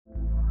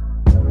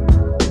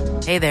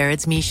Hey there,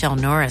 it's Michelle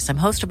Norris. I'm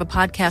host of a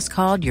podcast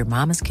called Your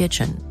Mama's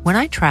Kitchen. When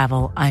I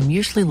travel, I'm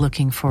usually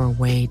looking for a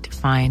way to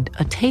find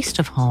a taste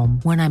of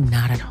home when I'm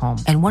not at home.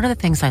 And one of the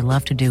things I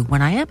love to do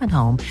when I am at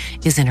home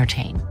is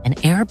entertain. And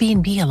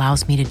Airbnb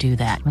allows me to do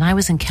that. When I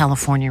was in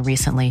California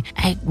recently,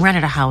 I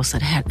rented a house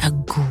that had a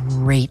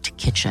great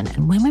kitchen.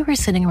 And when we were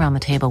sitting around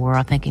the table, we were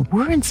all thinking,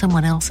 we're in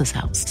someone else's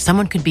house.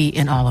 Someone could be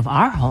in all of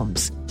our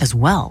homes as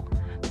well.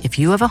 If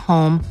you have a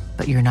home,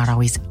 but you're not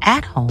always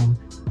at home,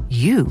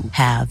 you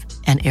have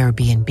an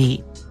Airbnb.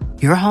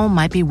 Your home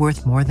might be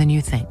worth more than you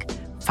think.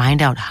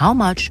 Find out how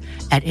much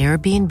at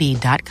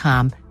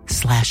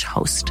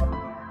airbnb.com/host.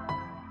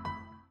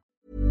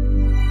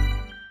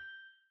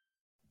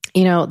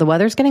 You know, the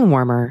weather's getting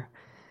warmer.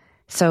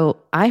 So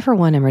I, for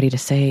one, am ready to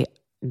say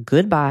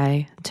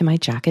goodbye to my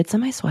jackets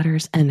and my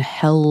sweaters and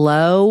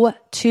hello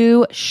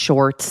to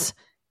shorts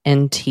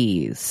and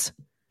tees.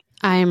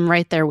 I'm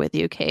right there with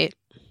you, Kate.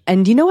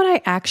 And you know what?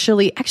 I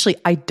actually,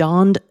 I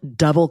donned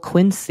double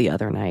quince the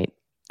other night.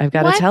 I've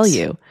got to tell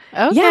you.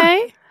 Okay.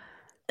 Yeah.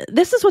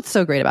 This is what's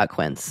so great about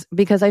quince,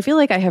 because I feel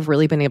like I have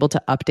really been able to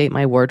update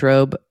my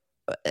wardrobe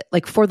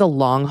like for the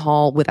long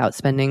haul without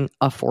spending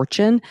a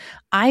fortune.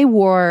 I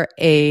wore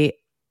a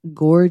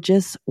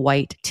gorgeous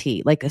white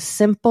tee, like a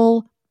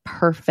simple,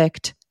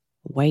 perfect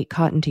white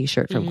cotton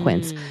t-shirt from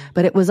Quince,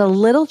 but it was a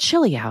little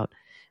chilly out.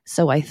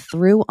 So I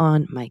threw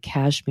on my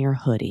cashmere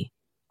hoodie,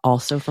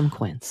 also from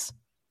Quince.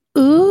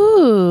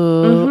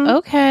 Ooh,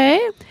 okay.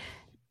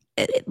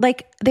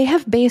 Like they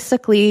have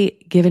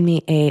basically given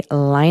me a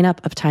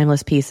lineup of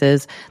timeless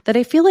pieces that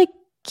I feel like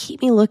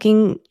keep me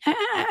looking,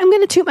 I'm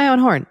going to toot my own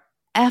horn,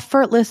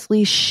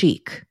 effortlessly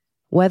chic,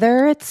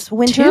 whether it's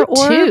winter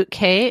or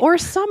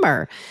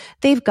summer.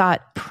 They've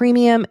got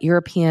premium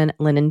European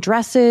linen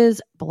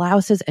dresses,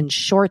 blouses, and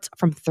shorts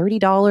from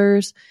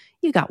 $30.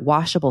 You got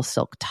washable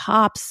silk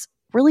tops,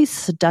 really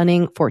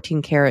stunning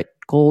 14 karat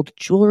gold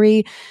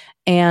jewelry,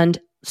 and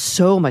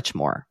so much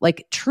more.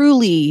 Like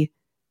truly,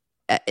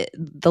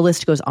 the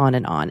list goes on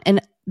and on.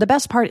 And the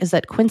best part is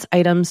that Quince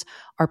items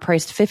are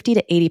priced 50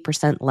 to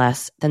 80%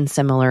 less than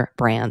similar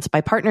brands.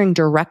 By partnering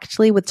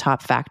directly with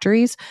top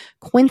factories,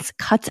 Quince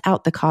cuts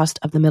out the cost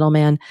of the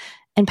middleman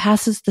and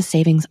passes the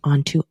savings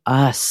on to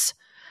us.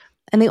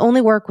 And they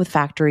only work with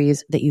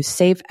factories that use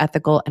safe,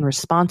 ethical, and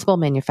responsible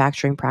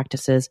manufacturing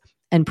practices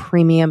and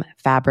premium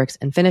fabrics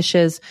and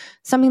finishes,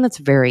 something that's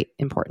very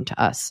important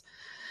to us.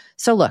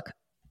 So look,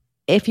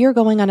 if you're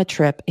going on a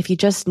trip, if you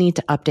just need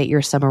to update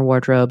your summer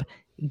wardrobe,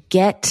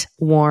 get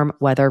warm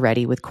weather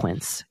ready with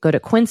Quince. Go to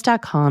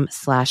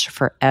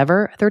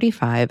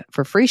quince.com/forever35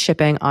 for free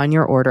shipping on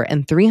your order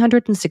and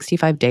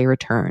 365-day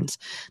returns.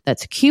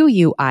 That's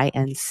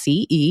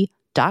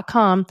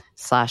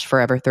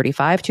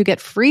QUINCE.com/forever35 to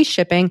get free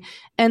shipping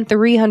and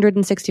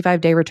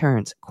 365-day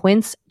returns.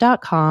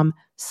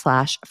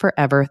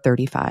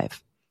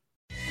 Quince.com/forever35.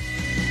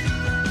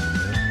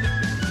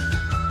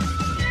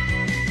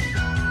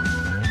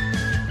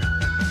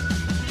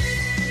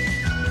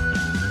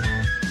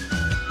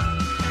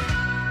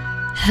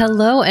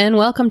 Hello and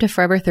welcome to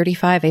Forever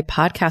 35, a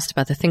podcast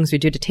about the things we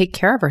do to take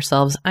care of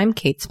ourselves. I'm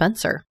Kate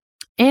Spencer.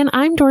 And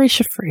I'm Dory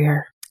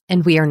Shafrir.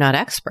 And we are not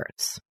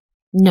experts.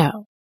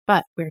 No,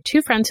 but we're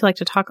two friends who like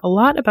to talk a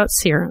lot about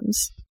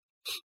serums.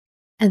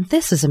 And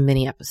this is a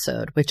mini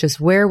episode, which is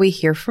where we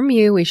hear from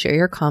you. We share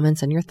your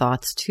comments and your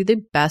thoughts to the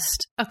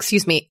best,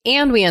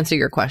 and we answer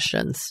your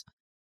questions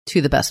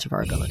to the best of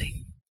our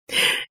ability.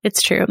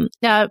 It's true.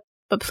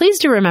 But please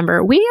do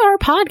remember, we are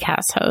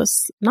podcast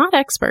hosts, not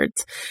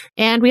experts.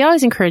 And we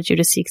always encourage you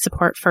to seek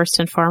support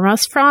first and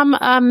foremost from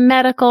a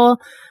medical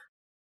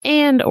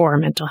and or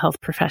mental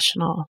health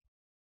professional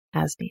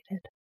as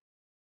needed.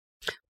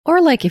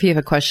 Or like if you have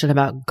a question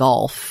about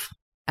golf,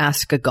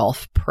 ask a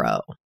golf pro.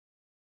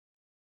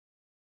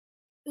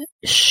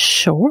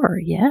 Sure,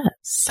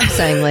 yes. I'm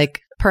saying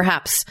like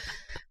perhaps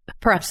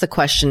the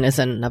question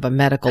isn't of a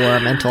medical or a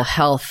mental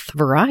health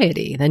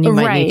variety. Then you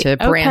might need to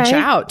branch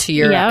out to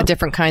your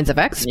different kinds of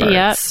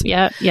experts.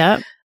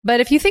 Yep. But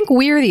if you think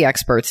we're the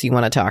experts you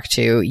want to talk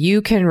to,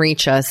 you can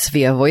reach us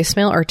via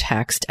voicemail or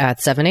text at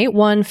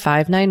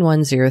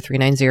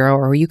 781-591-0390,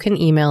 or you can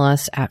email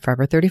us at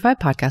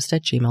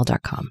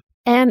forever35podcast@gmail.com.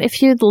 And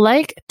if you'd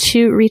like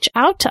to reach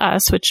out to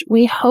us, which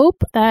we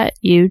hope that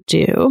you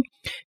do,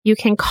 you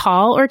can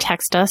call or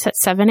text us at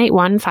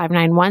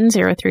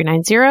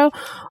 781-591-0390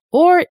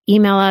 or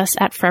email us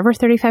at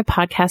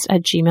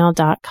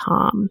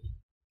forever35podcast@gmail.com.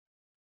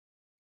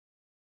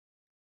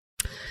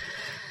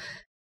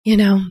 You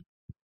know,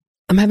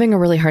 I'm having a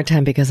really hard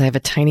time because I have a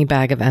tiny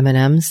bag of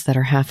M&Ms that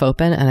are half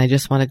open and I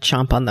just want to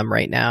chomp on them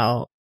right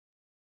now.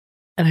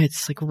 And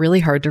it's like really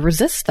hard to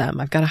resist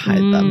them. I've got to hide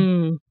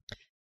them.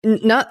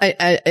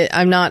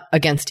 I'm not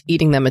against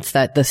eating them. It's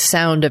that the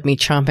sound of me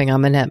chomping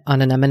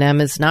on an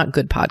M&M is not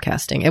good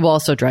podcasting. It will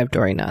also drive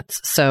Dory nuts.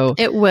 So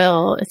it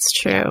will. It's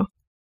true.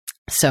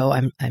 So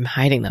I'm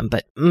hiding them,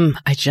 but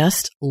I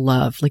just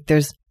love, like,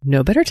 there's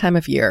no better time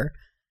of year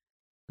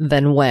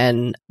than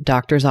when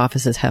doctors'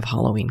 offices have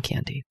Halloween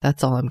candy.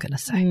 That's all I'm going to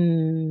say.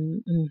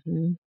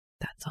 Mm-hmm.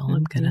 That's all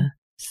I'm going to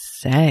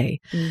say.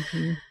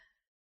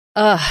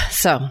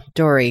 So,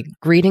 Doree,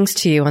 greetings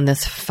to you on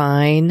this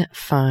fine,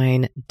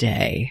 fine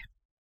day.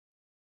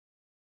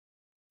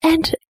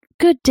 And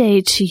good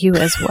day to you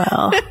as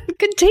well.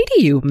 Good day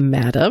to you,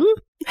 madam.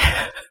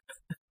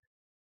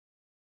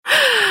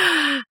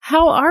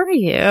 How are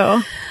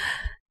you?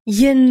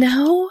 You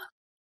know,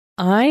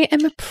 I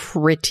am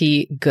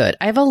pretty good.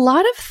 I have a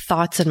lot of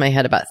thoughts in my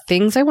head about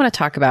things I want to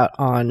talk about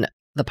on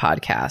the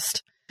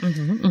podcast.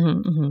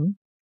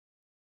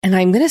 And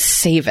I'm going to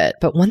save it.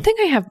 But one thing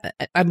I have,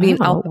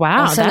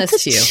 I'll send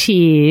this to you.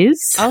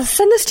 Cheese. I'll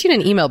send this to you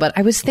in an email, but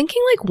I was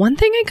thinking like one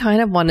thing I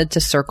kind of wanted to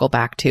circle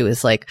back to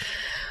is like,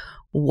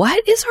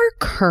 what is our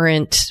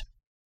current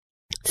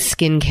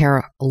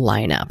skincare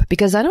lineup?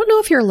 Because I don't know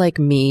if you're like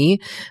me,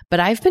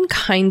 but I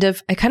kind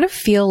of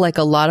feel like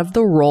a lot of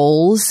the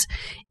roles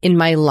in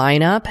my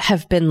lineup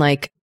have been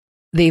like,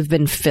 they've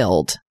been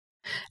filled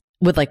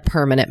with like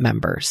permanent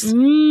members.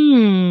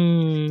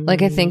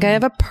 Like I think I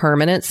have a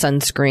permanent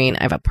sunscreen.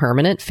 I have a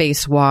permanent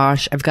face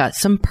wash. I've got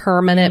some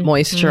permanent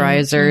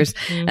moisturizers.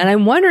 And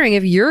I'm wondering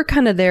if you're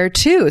kind of there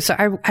too. So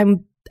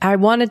I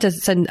wanted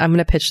to I'm going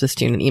to pitch this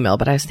to you in an email,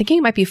 but I was thinking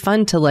it might be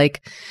fun to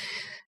like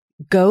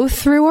go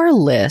through our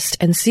list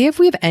and see if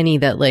we have any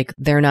that like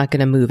they're not going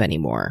to move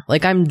anymore.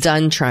 Like I'm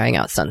done trying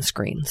out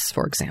sunscreens,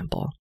 for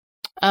example.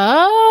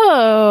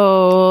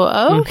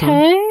 Oh,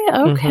 okay.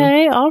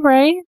 Okay. All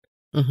right.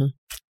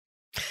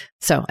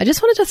 So I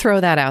just wanted to throw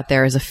that out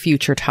there as a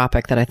future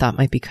topic that I thought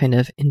might be kind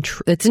of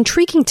it's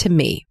intriguing to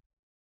me.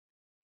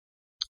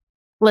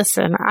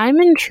 Listen,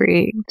 I'm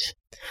intrigued.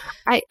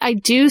 I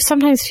do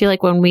sometimes feel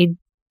like when we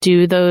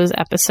do those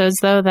episodes,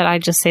 though, that I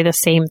just say the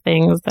same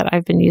things that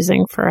I've been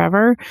using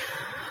forever.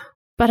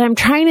 But I'm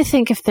trying to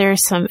think if there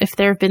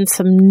have been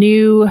some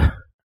new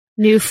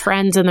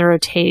friends in the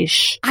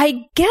rotation.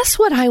 I guess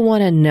what I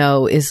want to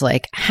know is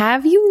like,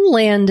 have you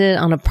landed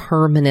on a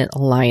permanent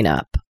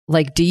lineup?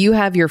 Like, do you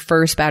have your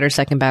first batter,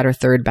 second batter,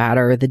 third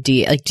batter,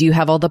 like, do you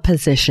have all the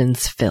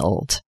positions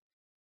filled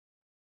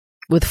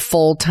with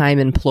full-time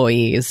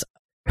employees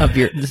of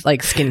your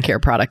like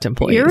skincare product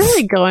employees? You're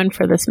really going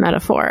for this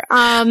metaphor.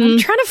 I'm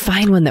trying to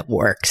find one that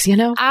works, you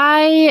know?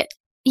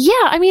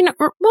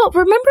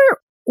 Remember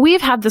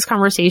we've had this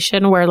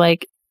conversation where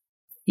like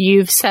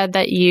you've said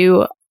that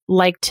you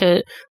like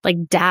to like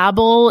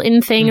dabble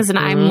in things and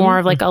I'm more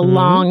of like a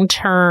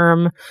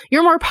long-term,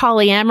 you're more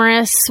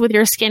polyamorous with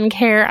your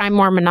skincare. I'm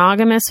more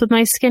monogamous with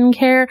my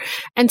skincare.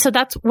 And so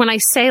that's when I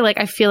say like,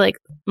 I feel like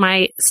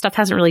my stuff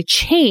hasn't really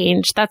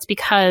changed. That's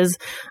because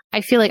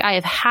I feel like I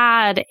have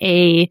had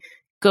a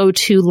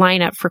go-to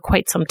lineup for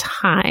quite some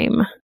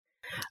time.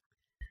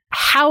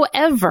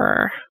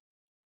 However,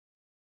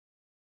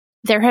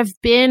 there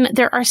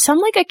are some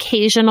like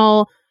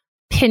occasional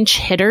pinch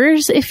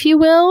hitters, if you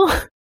will.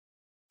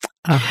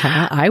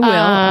 I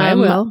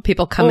will.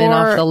 People come in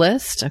off the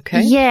list.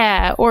 Okay.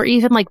 Yeah. Or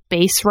even like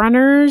base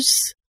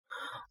runners,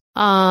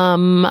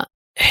 who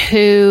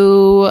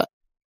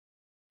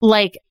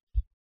like,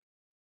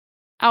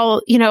 I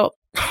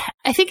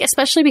think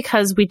especially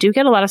because we do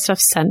get a lot of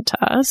stuff sent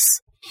to us.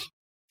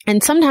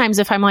 And sometimes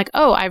if I'm like,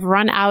 oh, I've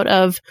run out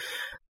of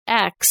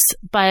X,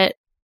 but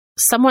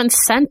someone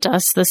sent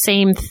us the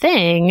same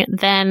thing,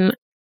 then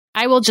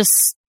I will just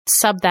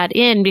sub that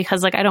in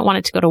because like, I don't want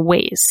it to go to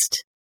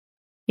waste.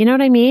 You know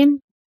what I mean?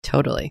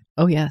 Totally.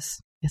 Oh,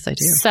 yes. Yes, I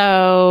do.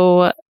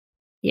 So,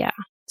 yeah.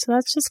 So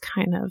that's just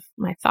kind of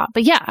my thought.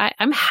 But yeah,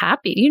 I'm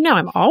happy. You know,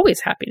 I'm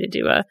always happy to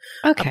do a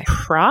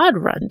prod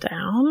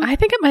rundown. I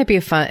think it might be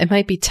it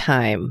might be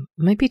time.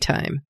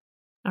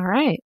 All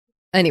right.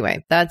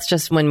 Anyway, that's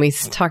just when we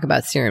talk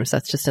about serums,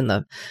 that's just in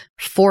the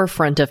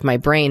forefront of my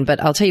brain.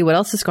 But I'll tell you what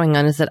else is going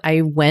on is that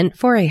I went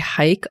for a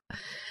hike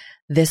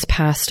this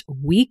past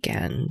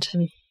weekend.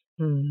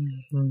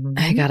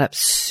 I got up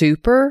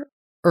super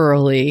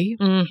early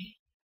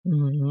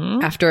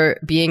after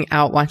being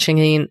out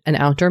watching an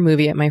outdoor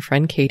movie at my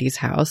friend Katie's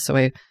house. So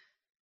my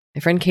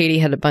friend Katie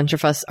had a bunch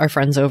of our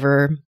friends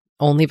over,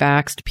 only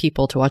vaxxed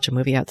people, to watch a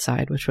movie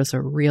outside, which was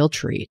a real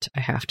treat. I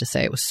have to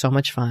say, it was so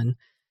much fun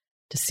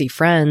to see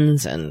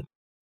friends and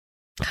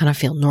kind of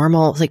feel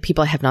normal. Like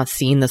people I have not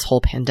seen this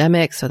whole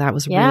pandemic. So that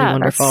was really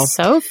wonderful. That's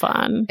so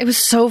fun. I was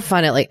so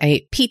fun. I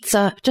ate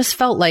pizza, just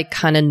felt like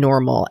kind of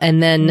normal.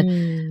 And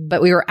then,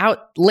 but we were out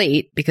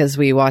late because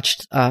we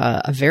watched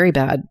a very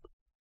bad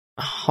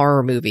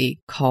horror movie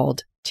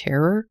called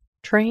Terror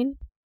Train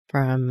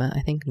from,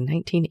 I think,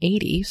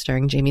 1980,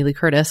 starring Jamie Lee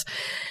Curtis.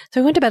 So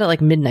I went to bed at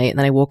like midnight and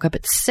then I woke up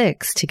at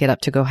 6 to get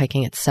up to go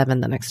hiking at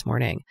 7 the next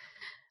morning.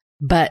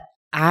 But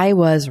I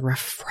was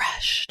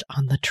refreshed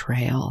on the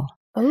trail.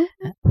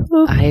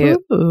 I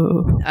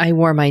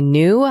wore my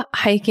new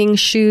hiking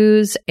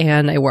shoes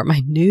and I wore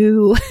my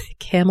new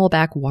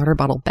Camelback water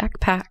bottle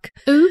backpack.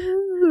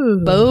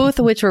 Both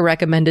of which were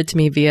recommended to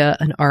me via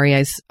an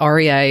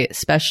REI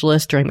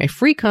specialist during my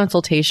free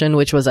consultation,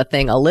 which was a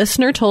thing a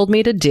listener told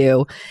me to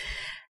do.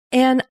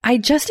 And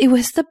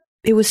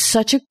it was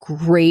such a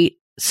great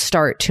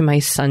start to my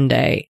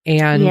Sunday.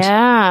 And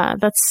yeah,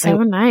 that's so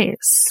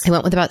nice. I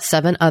went with about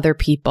 7 other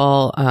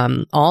people,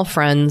 all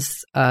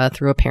friends,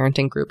 through a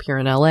parenting group here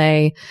in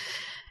LA.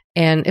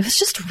 And it was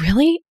just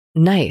really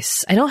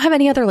nice. I don't have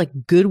any other like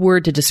good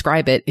word to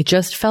describe it. It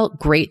just felt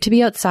great to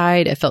be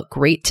outside. It felt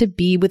great to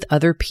be with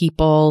other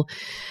people.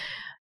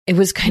 It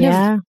was kind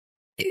of,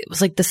 it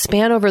was like the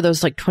span over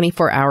those like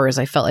 24 hours.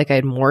 I felt like I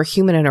had more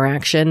human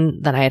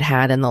interaction than I had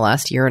had in the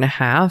last year and a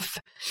half.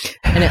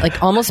 And it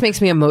like almost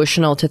makes me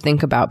emotional to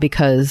think about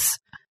because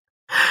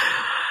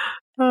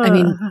I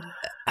mean,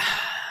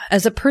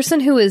 as a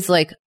person who is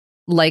like,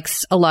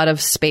 likes a lot of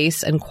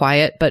space and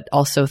quiet, but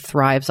also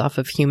thrives off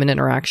of human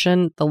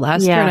interaction, the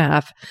last year and a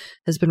half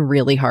has been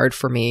really hard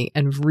for me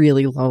and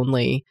really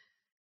lonely.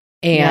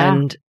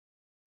 And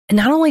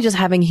not only just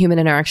having human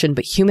interaction,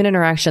 but human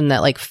interaction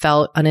that like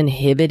felt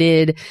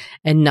uninhibited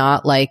and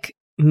not like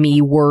me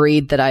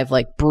worried that I've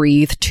like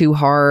breathed too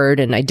hard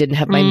and I didn't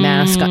have my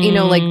mask on, you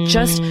know, like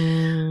just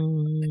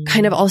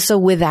kind of also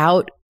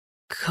without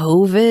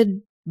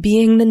COVID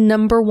being the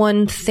number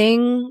one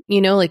thing,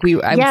 you know, like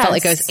I felt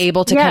like I was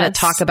able to kind of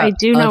talk about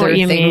other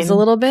things a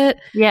little bit.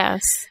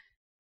 Yes.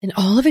 And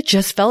all of it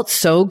just felt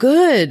so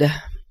good.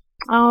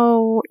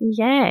 Oh,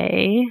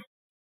 yay.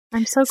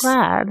 I'm so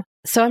glad.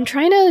 So I'm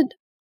trying to,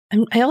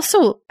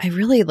 I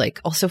really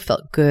like also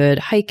felt good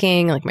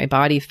hiking, like my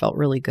body felt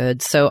really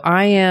good. So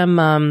I am,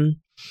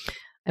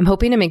 I'm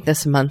hoping to make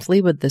this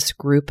monthly with this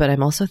group, but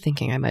I'm also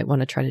thinking I might want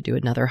to try to do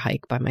another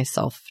hike by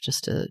myself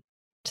just to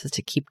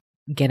keep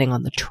getting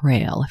on the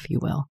trail, if you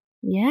will.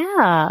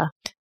 Yeah.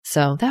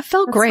 So that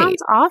felt great.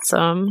 Sounds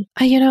awesome.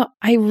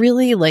 I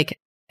really like,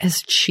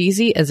 as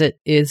cheesy as it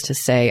is to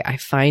say, I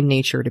find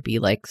nature to be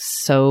like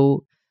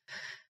so,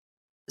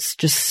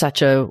 just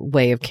such a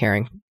way of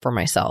caring for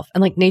myself.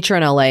 And like nature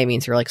in LA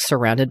means you're like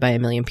surrounded by a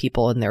million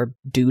people and they're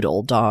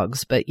doodle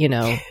dogs, but you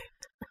know,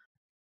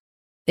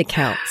 it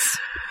counts.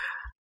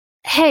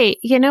 Hey,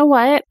 you know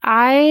what?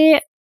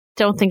 I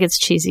don't think it's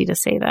cheesy to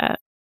say that.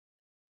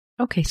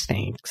 Okay,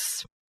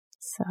 thanks.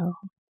 So,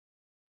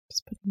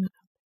 just putting that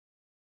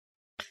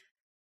up.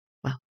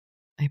 Well,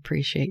 I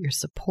appreciate your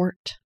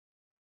support,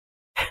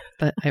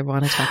 but I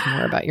want to talk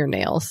more about your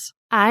nails.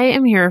 I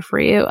am here for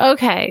you.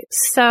 Okay,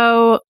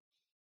 so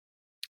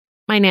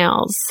my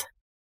nails.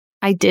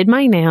 I did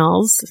my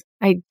nails.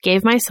 I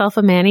gave myself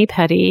a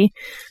mani-pedi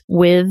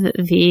with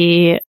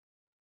the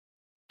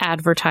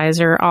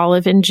advertiser,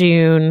 Olive and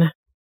June.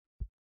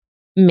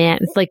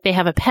 Like they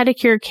have a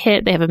pedicure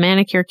kit, they have a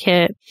manicure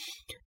kit.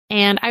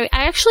 And I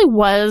actually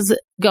was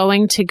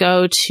going to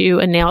go to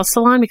a nail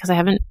salon because I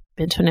haven't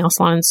been to a nail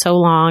salon in so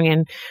long.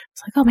 And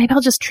it's like, oh, maybe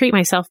I'll just treat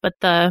myself. But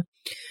the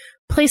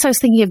place I was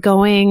thinking of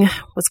going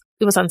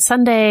was on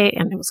Sunday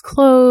and it was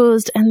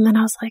closed. And then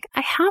I was like, I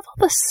have all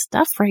this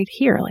stuff right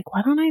here. Like,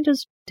 why don't I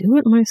just do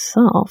it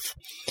myself?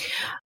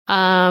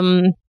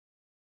 And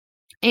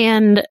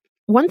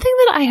one thing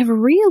that I have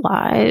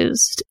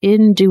realized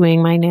in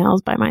doing my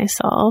nails by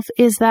myself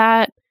is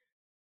that,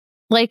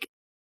 like,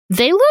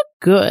 they look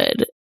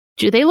good.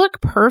 Do they look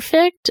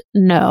perfect?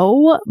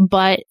 No,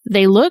 but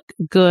they look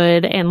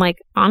good. And like,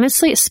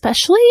 honestly,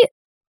 especially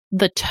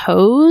the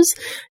toes,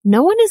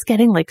 no one is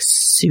getting like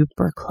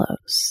super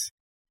close.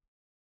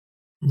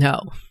 No.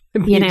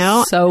 You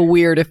know? So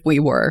weird if we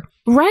were.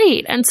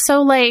 Right. And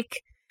so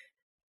like,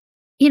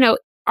 you know,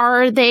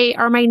 are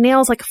my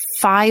nails like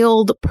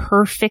filed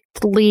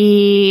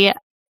perfectly?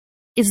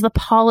 Is the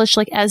polish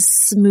like as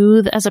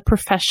smooth as a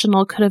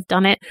professional could have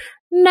done it?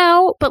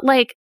 No, but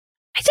like,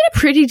 I did a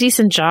pretty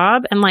decent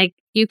job, and like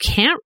you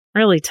can't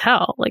really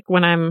tell like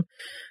when I'm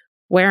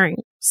wearing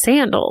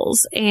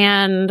sandals.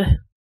 And I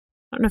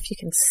don't know if you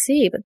can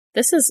see, but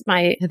this is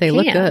my they hands.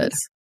 Look good.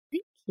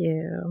 Thank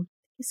you.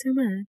 Thank you so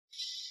much.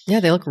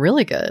 Yeah, they look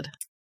really good.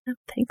 Oh,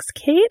 thanks,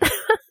 Kate.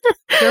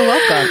 You're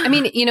welcome. I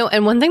mean, you know,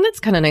 and one thing that's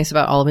kind of nice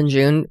about Olive and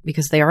June,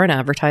 because they are an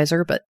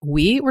advertiser, but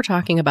we were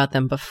talking about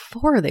them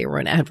before they were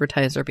an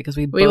advertiser because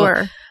we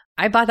were.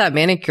 I bought that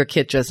manicure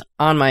kit just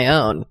on my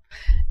own.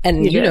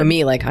 And you know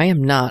me, like I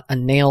am not a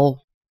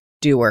nail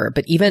doer,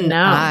 but even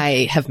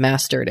I have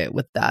mastered it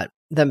with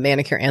the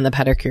manicure and the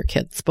pedicure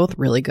kits, both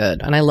really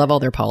good. And I love all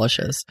their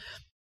polishes.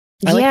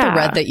 I like the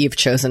red that you've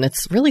chosen.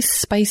 It's really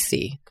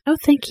spicy. Oh,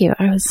 thank you.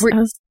 I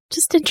was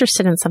just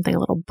interested in something a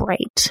little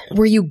bright.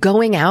 Were you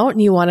going out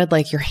and you wanted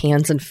like your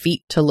hands and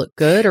feet to look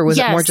good, or was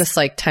it more just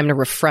like time to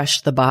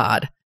refresh the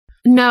bod?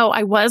 No,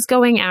 I was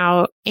going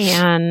out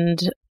and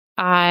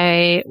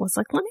I was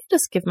like, let me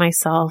just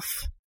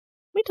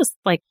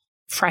like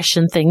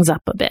freshen things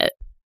up a bit.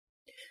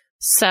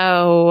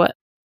 So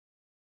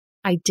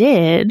I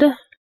did,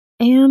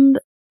 and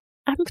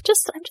I'm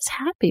just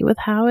happy with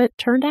how it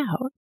turned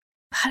out.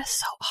 That is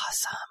so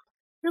awesome.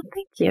 Well,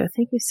 thank you.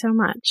 Thank you so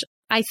much.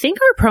 I think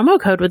our promo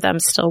code with them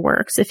still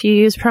works. If you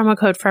use promo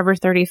code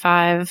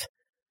Forever35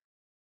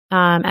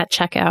 at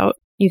checkout,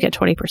 you get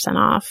 20%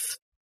 off.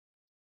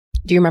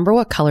 Do you remember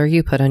what color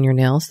you put on your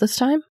nails this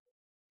time?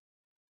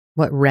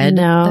 What red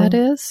that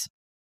is?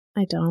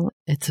 I don't.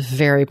 It's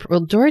very...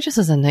 Well, Dory just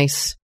has a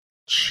nice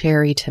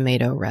cherry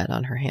tomato red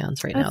on her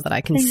hands right now that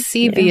I can Thank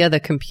see you. via the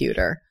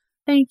computer.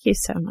 Thank you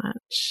so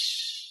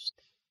much.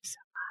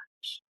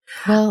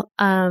 Well,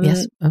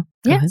 yes. Oh,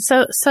 go ahead.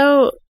 So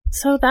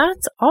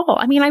that's all.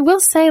 I mean, I will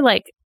say,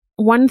 like,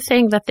 one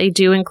thing that they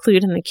do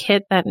include in the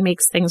kit that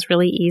makes things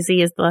really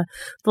easy is the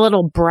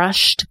little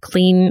brush to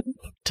clean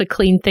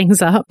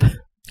things up.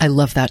 I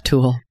love that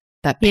tool.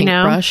 That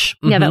paintbrush.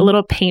 Yeah, that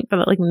little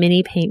like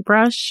mini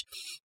paintbrush.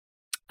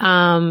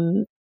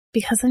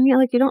 Because then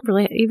you don't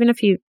really, even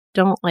if you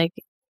don't like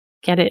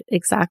get it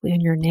exactly on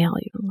your nail,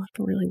 you don't have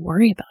to really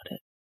worry about it.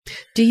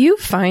 Do you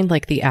find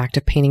like the act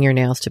of painting your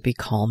nails to be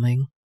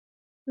calming?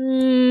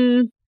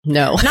 No,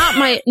 not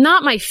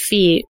my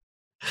feet.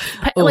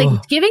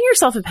 Like giving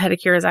yourself a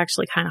pedicure is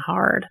actually kind of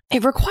hard.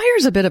 It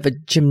requires a bit of a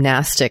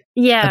gymnastic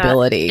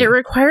ability. It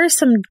requires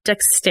some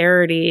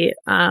dexterity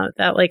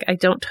that like I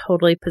don't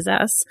totally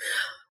possess.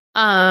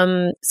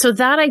 So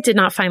that I did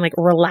not find like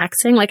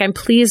relaxing. Like I'm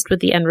pleased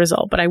with the end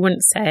result, but I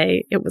wouldn't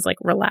say it was like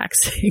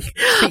relaxing.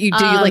 But you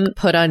like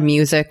put on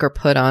music or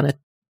put on a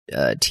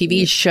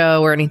TV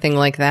show or anything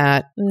like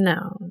that?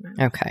 No.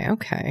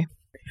 Okay.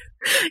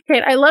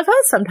 Kate, I love how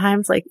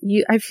sometimes like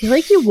I feel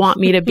like you want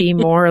me to be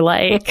more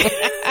like,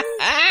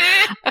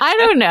 I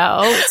don't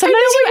know. Sometimes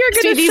you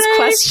ask me these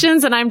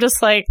questions and I'm just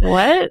like,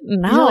 what?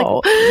 No. Like,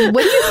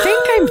 what do you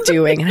think I'm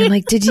doing? And I'm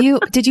like, did you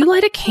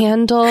light a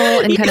candle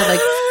and kind of like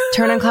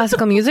turn on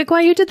classical music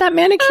while you did that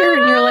manicure?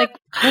 And you're like,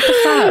 what the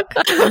fuck?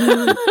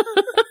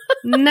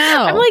 No.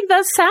 I'm like,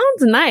 that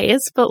sounds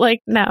nice, but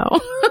like,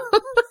 no.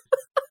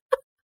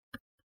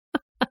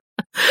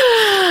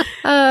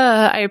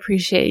 I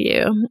appreciate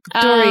you.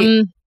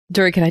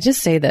 Dory, can I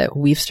just say that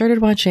we've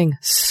started watching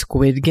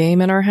Squid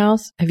Game in our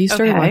house? Have you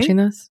started watching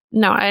this?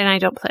 No, and I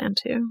don't plan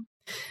to.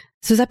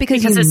 So is that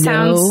because you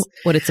know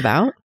what it's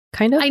about?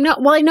 Kind of? I know.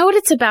 Well, I know what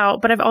it's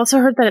about, but I've also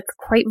heard that it's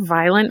quite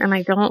violent, and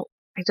I don't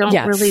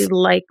really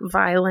like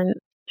violent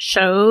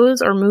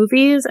shows or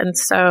movies, and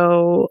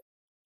so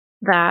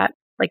that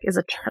like is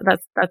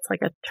that's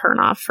like a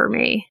turnoff for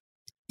me.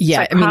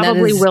 Yeah, so I mean that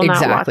is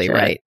exactly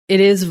right.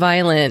 It is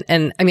violent,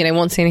 and I mean I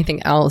won't say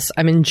anything else.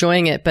 I'm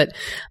enjoying it, but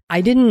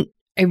I didn't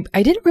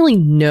really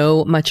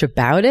know much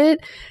about it.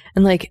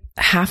 And like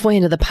halfway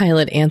into the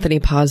pilot, Anthony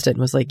paused it and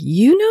was like,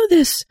 "You know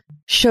this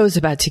show's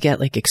about to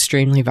get like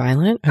extremely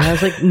violent?" And I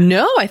was like,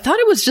 "No, I thought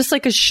it was just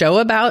like a show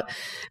about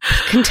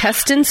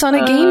contestants on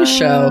a game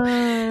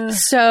show."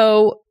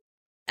 So,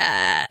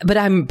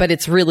 but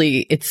it's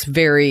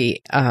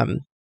very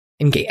I'm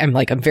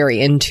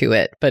very into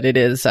it, but it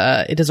is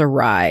a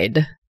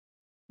ride.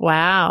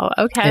 Wow.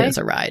 Okay. It is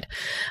a ride.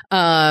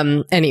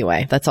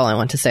 Anyway, that's all I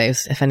want to say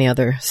is if any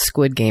other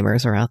Squid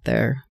Gamers are out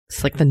there,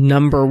 it's like the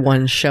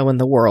 #1 show in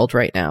the world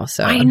right now.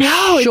 So I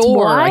know, I'm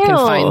sure I can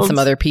find some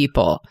other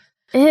people.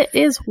 It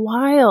is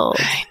wild.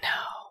 I know.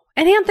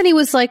 And Anthony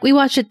was like, we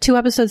watched 2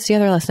 episodes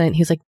together last night. And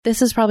he's like,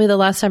 this is probably the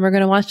last time we're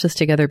going to watch this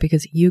together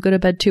because you go to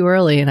bed too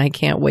early and I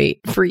can't wait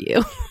for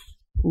you.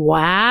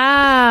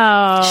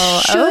 Wow.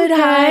 Should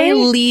I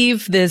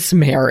leave this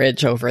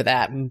marriage over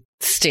that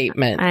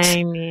statement?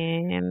 I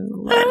mean,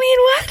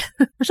 what?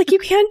 Like, you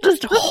can't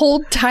just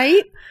hold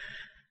tight?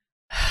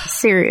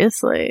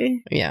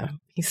 Seriously. Yeah.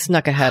 He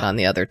snuck ahead on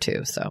the other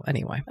 2. So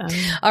anyway.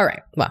 All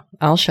right. Well,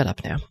 I'll shut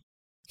up now.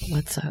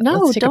 Let's take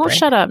a break.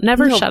 Shut up.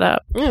 Never shut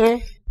up.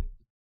 Mm-hmm.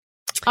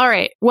 All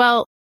right.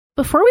 Well,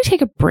 before we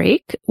take a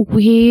break,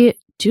 we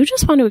do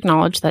just want to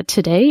acknowledge that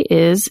today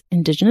is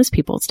Indigenous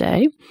Peoples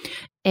Day.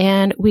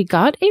 And we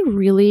got a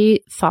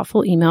really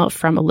thoughtful email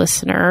from a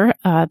listener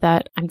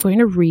that I'm going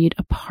to read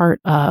a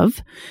part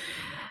of.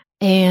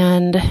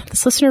 And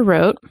this listener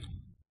wrote,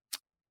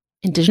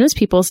 Indigenous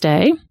Peoples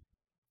Day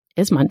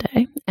is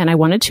Monday, and I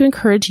wanted to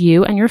encourage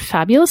you and your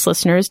fabulous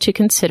listeners to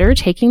consider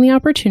taking the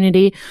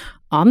opportunity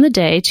on the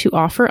day to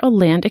offer a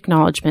land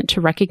acknowledgement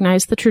to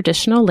recognize the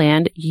traditional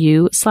land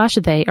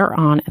you/they are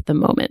on at the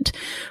moment.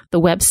 The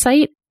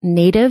website,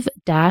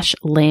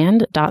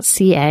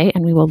 native-land.ca,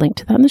 and we will link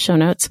to that in the show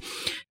notes,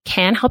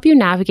 can help you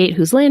navigate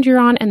whose land you're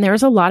on, and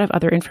there's a lot of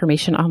other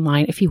information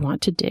online if you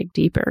want to dig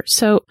deeper.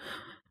 So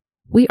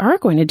we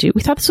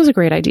thought this was a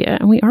great idea,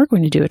 and we are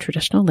going to do a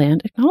traditional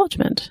land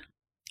acknowledgement.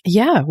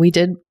 Yeah, we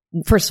did.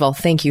 First of all,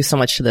 thank you so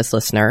much to this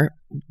listener.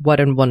 What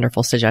a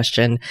wonderful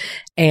suggestion.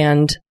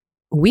 And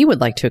we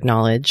would like to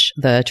acknowledge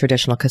the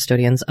traditional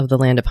custodians of the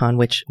land upon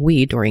which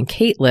we, Dory and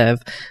Kate,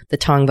 live, the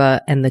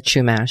Tongva and the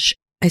Chumash.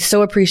 I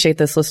so appreciate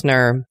this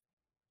listener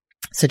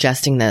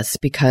suggesting this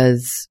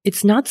because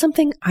it's not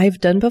something I've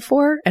done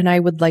before, and I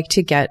would like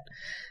to get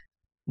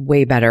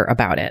way better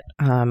about it,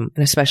 and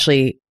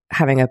especially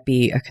having it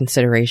be a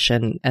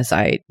consideration as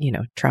I,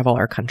 travel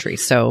our country.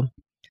 So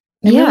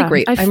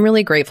I'm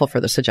really grateful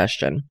for the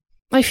suggestion.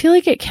 I feel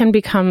like it can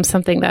become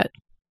something that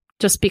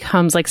just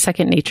becomes like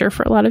second nature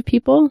for a lot of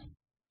people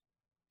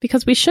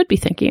because we should be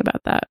thinking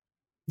about that.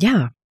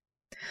 Yeah.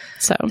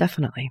 So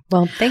definitely.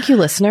 Well, thank you,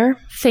 listener.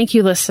 Thank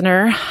you,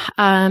 listener.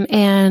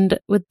 And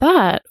with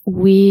that,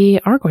 we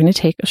are going to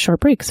take a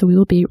short break. So we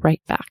will be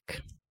right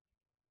back.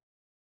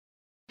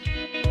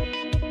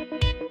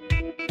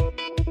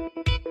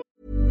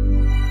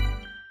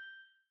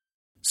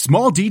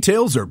 Small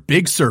details or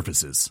big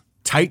surfaces,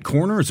 tight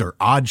corners or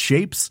odd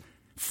shapes,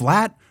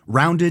 flat,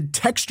 rounded,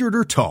 textured,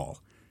 or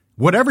tall.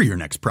 Whatever your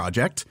next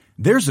project,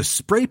 there's a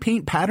spray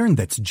paint pattern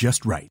that's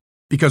just right.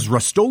 Because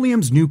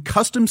Rust-Oleum's new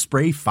Custom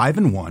Spray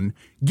 5-in-1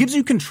 gives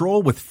you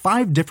control with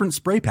 5 different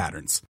spray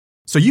patterns.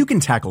 So you can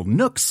tackle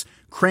nooks,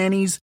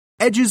 crannies,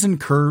 edges, and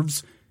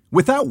curves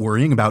without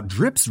worrying about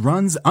drips,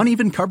 runs,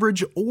 uneven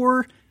coverage,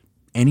 or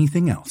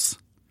anything else.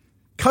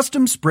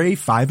 Custom Spray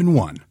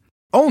 5-in-1.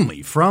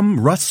 Only from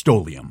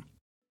Rust-Oleum.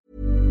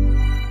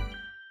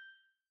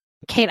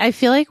 Kate, I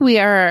feel like we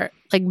are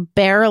like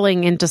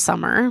barreling into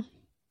summer.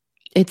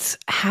 It's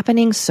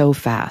happening so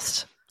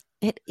fast.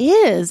 It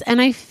is.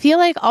 And I feel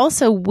like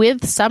also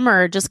with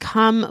summer just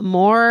come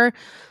more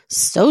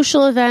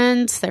social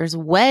events. There's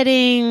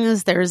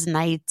weddings, there's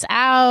nights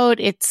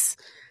out, it's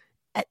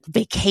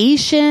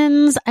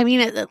vacations. I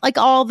mean, like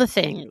all the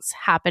things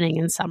happening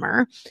in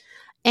summer.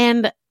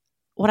 And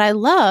what I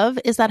love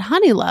is that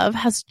Honeylove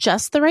has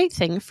just the right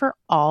thing for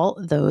all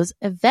those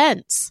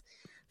events.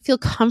 Feel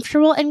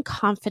comfortable and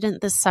confident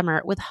this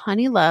summer with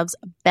Honeylove's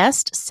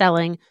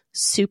best-selling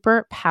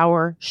Super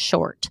Power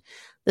Short.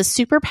 The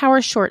Super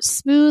Power Short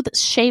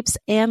smooths, shapes,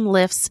 and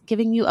lifts,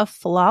 giving you a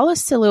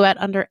flawless silhouette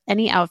under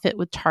any outfit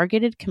with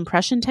targeted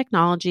compression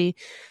technology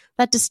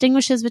that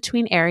distinguishes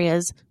between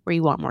areas where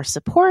you want more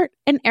support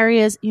and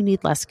areas you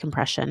need less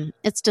compression.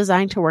 It's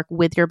designed to work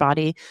with your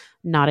body,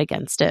 not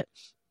against it.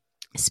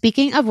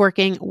 Speaking of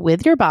working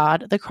with your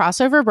bod, the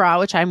crossover bra,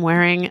 which I'm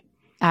wearing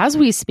as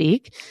we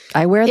speak.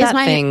 I wear that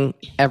thing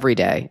every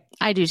day.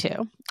 I do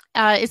too.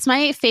 It's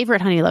my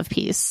favorite Honeylove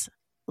piece.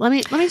 Let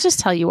me just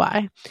tell you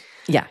why.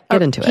 Yeah,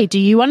 get into it. Okay, do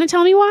you want to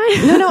tell me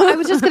why? No, I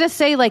was just going to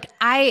say, like,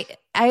 I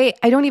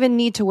don't even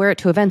need to wear it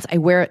to events. I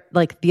wear it,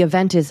 like, the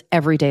event is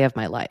every day of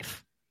my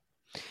life.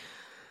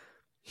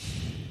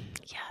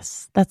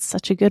 Yes, that's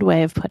such a good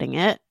way of putting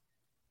it.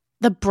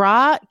 The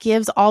bra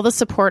gives all the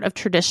support of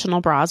traditional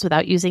bras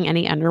without using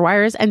any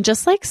underwires. And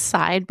just like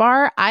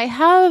sidebar, I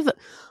have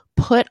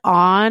put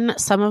on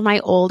some of my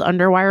old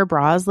underwire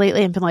bras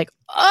lately and been like,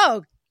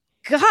 oh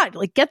God,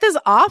 like get this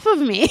off of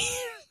me.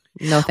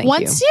 No, thank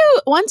once you.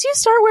 Once you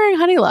start wearing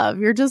Honeylove,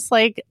 you're just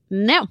like,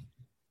 no,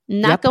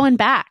 not going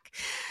back.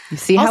 You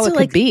see how it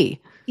could be.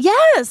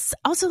 Yes.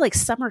 Also, like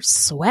summer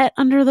sweat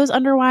under those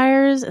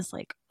underwires is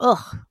like,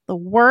 ugh, the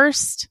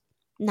worst.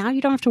 Now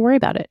you don't have to worry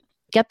about it.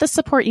 Get the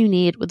support you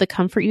need with the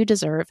comfort you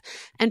deserve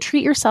and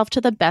treat yourself to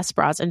the best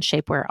bras and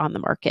shapewear on the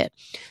market.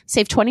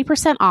 Save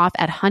 20% off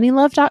at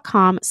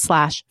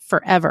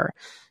honeylove.com/forever.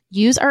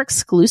 Use our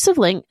exclusive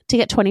link to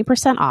get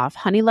 20% off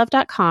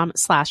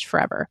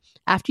honeylove.com/forever.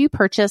 After you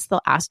purchase, they'll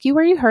ask you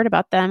where you heard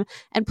about them,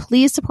 and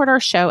please support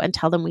our show and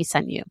tell them we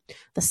sent you.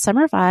 The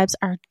summer vibes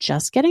are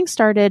just getting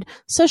started,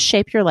 so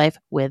shape your life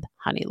with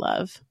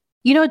Honeylove.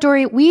 You know,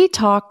 Dory, we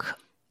talk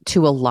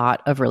to a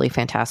lot of really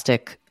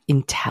fantastic,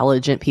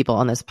 intelligent people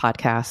on this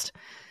podcast,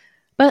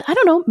 but I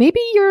don't know, maybe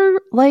you're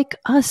like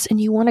us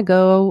and you want to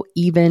go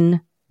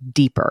even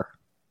deeper.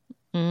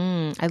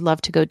 I'd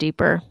love to go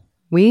deeper.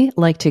 We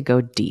like to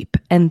go deep,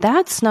 and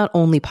that's not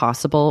only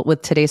possible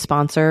with today's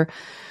sponsor,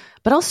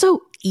 but also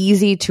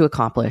easy to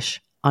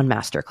accomplish on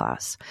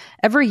Masterclass.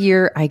 Every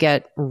year I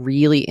get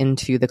really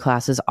into the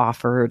classes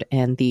offered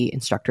and the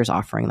instructors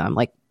offering them.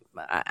 Like,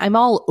 I'm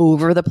all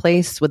over the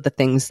place with the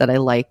things that I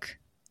like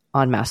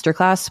on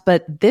Masterclass,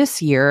 but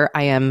this year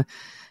I am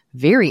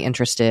very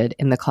interested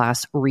in the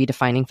class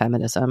Redefining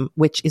Feminism,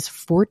 which is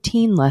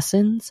 14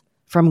 lessons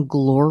from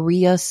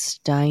Gloria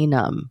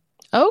Steinem.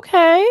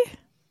 Okay.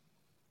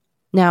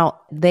 Now,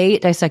 they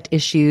dissect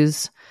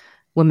issues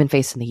women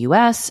face in the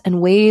U.S.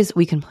 and ways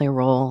we can play a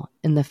role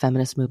in the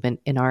feminist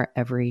movement in our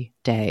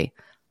everyday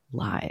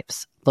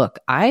lives. Look,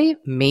 I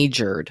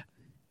majored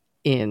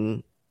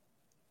in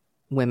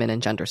women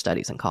and gender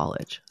studies in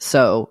college,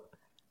 so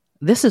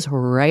this is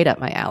right up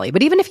my alley.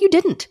 But even if you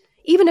didn't,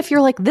 even if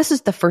you're like, this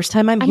is the first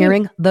time I'm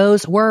hearing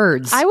those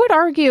words. I would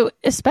argue,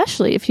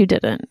 especially if you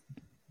didn't.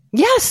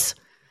 Yes.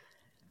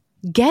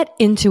 Get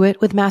into it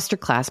with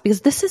Masterclass,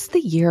 because this is the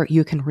year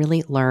you can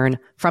really learn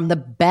from the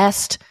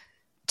best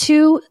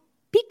to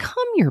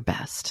become your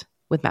best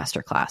with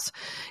Masterclass.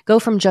 Go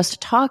from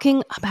just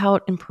talking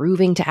about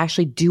improving to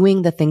actually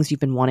doing the things you've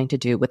been wanting to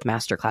do with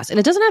Masterclass. And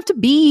it doesn't have to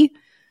be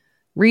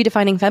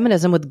redefining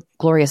feminism with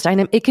Gloria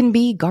Steinem. It can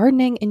be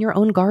gardening in your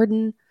own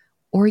garden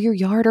or your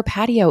yard or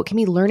patio. It can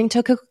be learning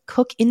to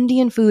cook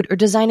Indian food or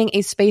designing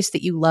a space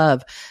that you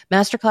love.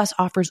 Masterclass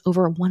offers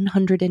over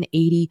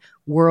 180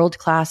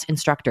 world-class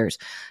instructors.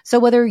 So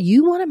whether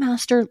you want to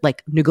master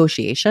like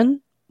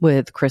negotiation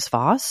with Chris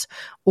Voss,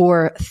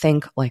 or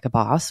think like a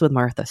boss with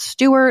Martha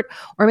Stewart,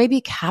 or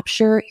maybe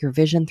capture your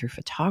vision through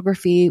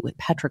photography with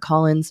Petra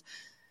Collins,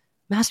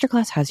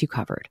 Masterclass has you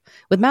covered.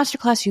 With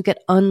Masterclass, you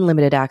get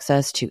unlimited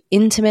access to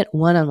intimate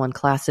one-on-one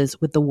classes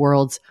with the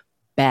world's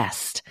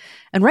best.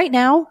 And right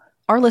now,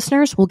 our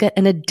listeners will get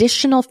an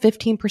additional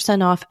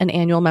 15% off an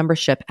annual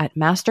membership at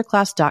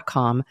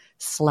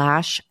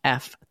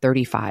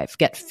masterclass.com/F35.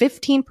 Get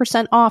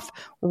 15% off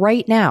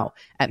right now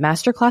at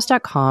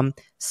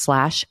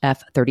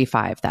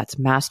masterclass.com/F35. That's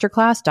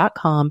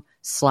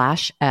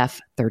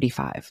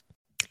masterclass.com/F35.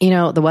 You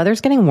know, the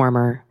weather's getting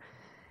warmer.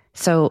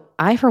 So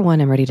I, for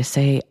one, am ready to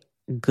say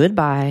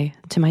goodbye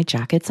to my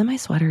jackets and my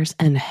sweaters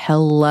and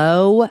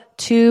hello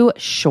to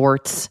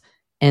shorts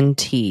and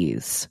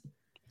tees.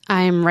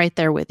 I'm right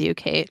there with you,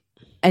 Kate.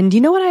 And you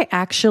know what? I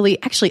actually,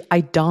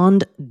 I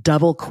donned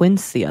double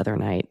quince the other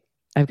night.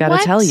 I've got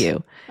to tell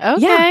you.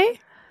 Okay. Yeah.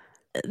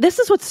 This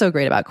is what's so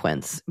great about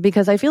quince,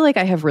 because I feel like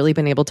I have really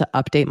been able to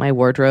update my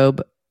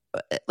wardrobe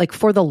like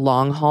for the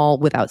long haul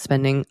without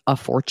spending a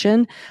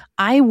fortune.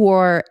 I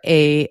wore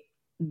a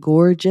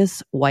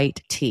gorgeous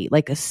white tee,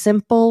 like a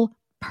simple,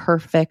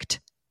 perfect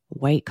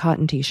white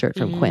cotton t-shirt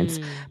from Quince,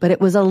 but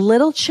it was a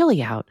little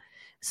chilly out.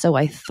 So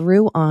I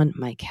threw on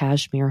my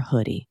cashmere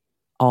hoodie,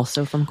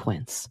 also from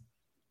Quince.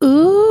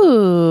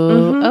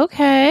 Ooh,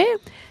 okay.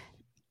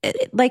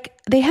 Like,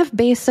 they have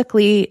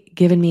basically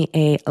given me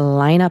a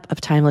lineup of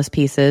timeless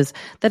pieces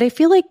that I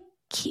feel like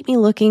keep me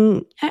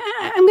looking,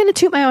 I'm going to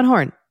toot my own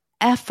horn,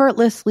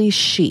 effortlessly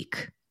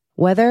chic.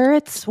 Whether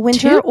it's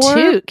winter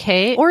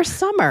or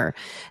summer.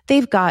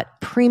 They've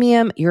got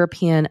premium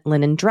European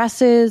linen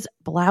dresses,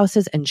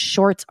 blouses, and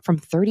shorts from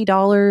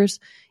 $30.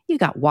 You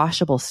got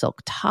washable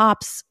silk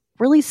tops,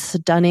 really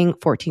stunning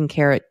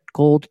 14-karat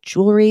gold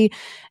jewelry,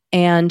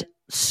 and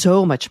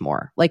so much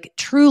more. Like,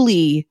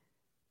 truly,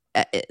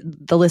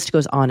 the list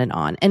goes on.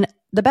 And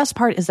the best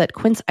part is that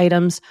Quince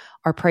items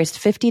are priced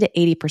 50 to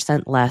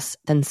 80% less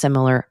than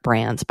similar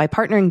brands. By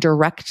partnering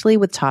directly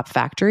with top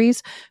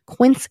factories,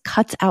 Quince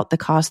cuts out the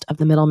cost of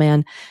the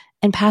middleman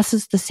and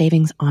passes the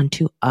savings on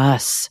to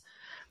us.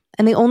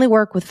 And they only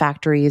work with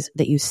factories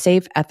that use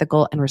safe,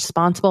 ethical, and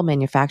responsible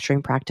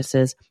manufacturing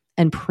practices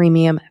and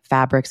premium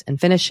fabrics and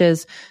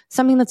finishes,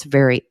 something that's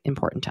very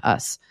important to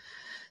us.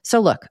 So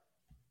look,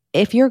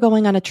 if you're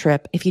going on a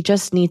trip, if you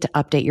just need to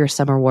update your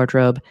summer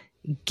wardrobe,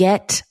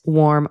 get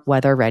warm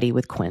weather ready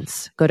with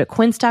Quince. Go to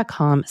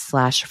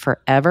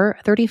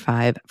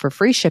quince.com/forever35 for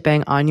free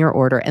shipping on your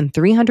order and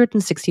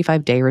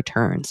 365-day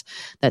returns.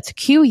 That's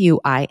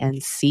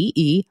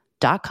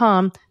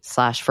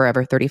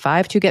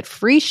QUINCE.com/forever35 to get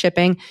free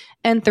shipping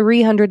and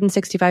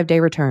 365-day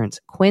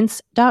returns.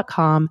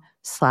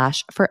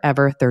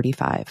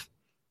 Quince.com/forever35.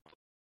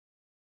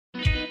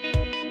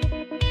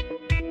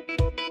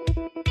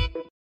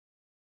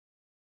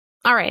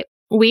 All right,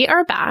 we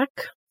are back.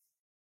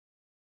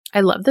 I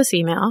love this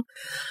email.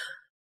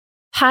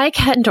 Hi,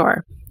 Kat and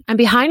Dor. I'm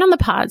behind on the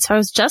pod, so I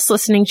was just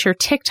listening to your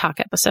TikTok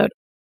episode.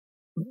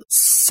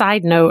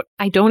 Side note,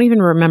 I don't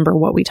even remember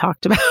what we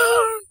talked about.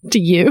 Do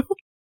you?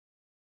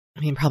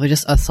 I mean, probably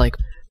just us like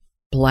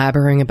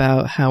blabbering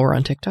about how we're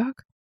on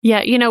TikTok.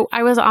 Yeah, you know,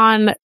 I was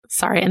on,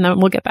 sorry, and then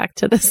we'll get back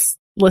to this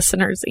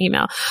listener's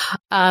email.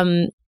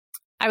 I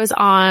was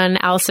on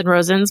Allison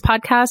Rosen's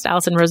podcast.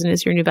 Allison Rosen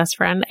is your new best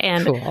friend.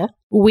 And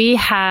we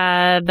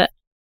had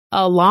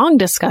a long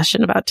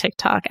discussion about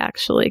TikTok,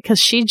 actually, because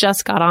she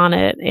just got on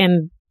it.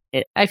 And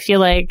I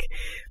feel like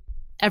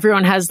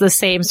everyone has the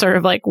same sort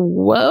of like,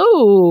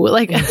 whoa,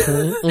 like,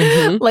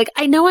 like,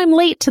 I know I'm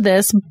late to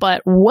this,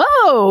 but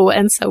whoa.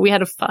 And so we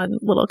had a fun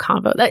little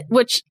convo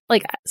which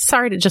like,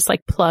 sorry to just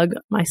like plug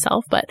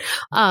myself, but,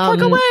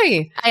 plug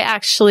away. I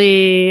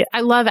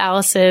love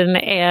Allison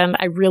and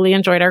I really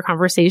enjoyed our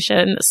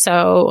conversation.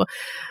 So,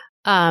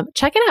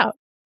 check it out.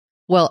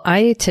 Well,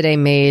 I today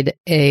made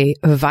a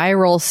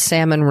viral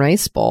salmon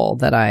rice bowl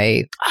that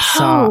I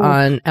saw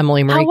on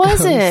Emily Mariko's. How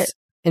was it?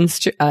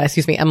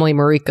 Emily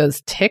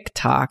Mariko's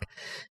TikTok.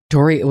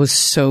 Dory, it was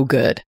so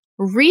good.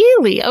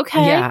 Really?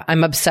 Okay. Yeah,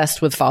 I'm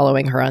obsessed with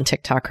following her on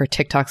TikTok. Her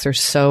TikToks are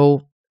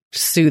so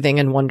soothing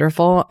and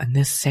wonderful, and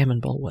this salmon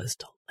bowl was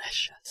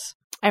delicious.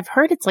 I've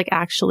heard it's like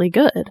actually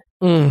good.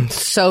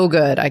 So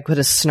good. I could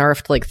have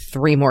snarfed like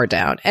 3 more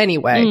down.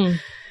 Anyway,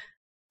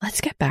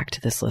 let's get back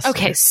to this list.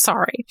 Okay,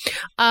 sorry.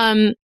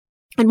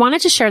 I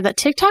wanted to share that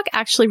TikTok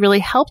actually really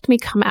helped me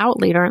come out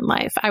later in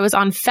life. I was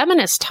on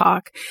Feminist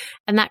Talk,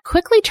 and that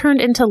quickly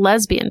turned into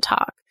Lesbian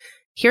Talk.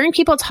 Hearing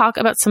people talk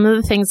about some of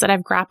the things that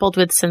I've grappled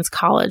with since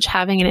college,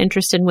 having an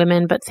interest in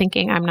women, but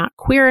thinking I'm not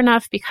queer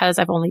enough because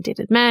I've only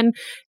dated men,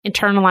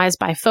 internalized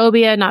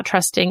biphobia, not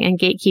trusting and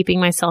gatekeeping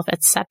myself,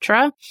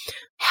 etc.,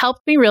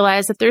 helped me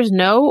realize that there's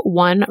no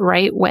one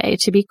right way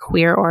to be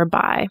queer or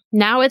bi.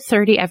 Now at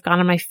 30, I've gone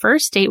on my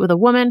first date with a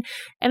woman,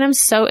 and I'm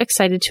so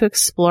excited to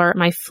explore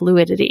my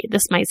fluidity.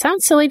 This might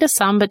sound silly to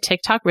some, but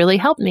TikTok really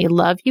helped me.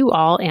 Love you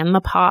all and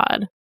the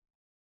pod.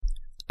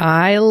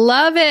 I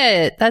love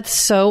it. That's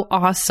so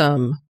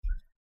awesome.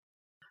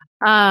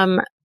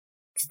 There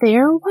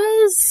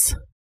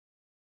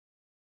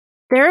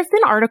have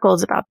been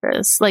articles about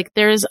this. Like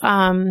there was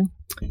an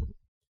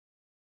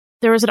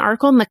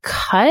article in The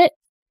Cut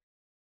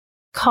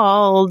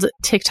called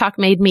TikTok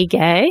Made Me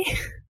Gay.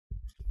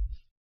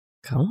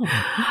 Cool.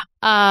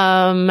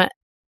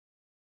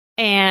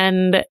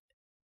 And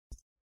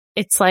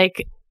it's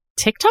like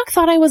TikTok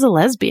thought I was a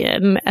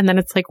lesbian. And then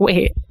it's like,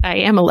 wait, I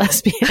am a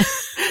lesbian.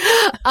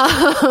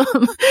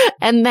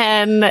 And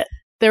then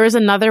there was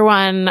another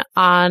one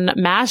on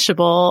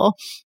Mashable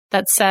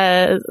that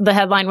says the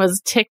headline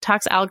was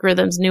TikTok's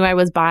algorithms knew I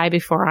was bi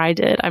before I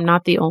did. I'm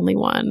not the only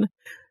one.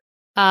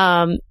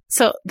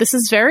 So this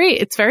is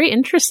it's very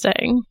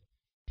interesting.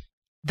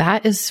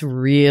 That is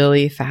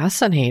really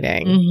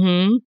fascinating.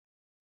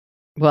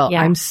 Mm-hmm. Well,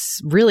 yeah. I'm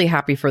really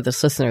happy for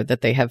this listener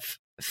that they have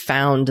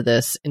found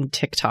this in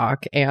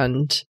TikTok,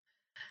 and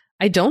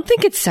I don't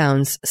think it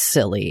sounds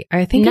silly.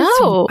 I think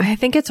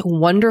it's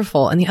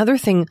wonderful. And the other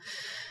thing,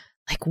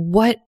 like,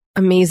 what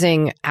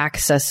amazing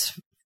access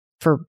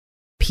for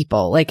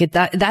people. Like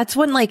that's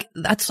when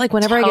that's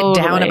whenever I get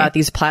down about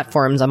these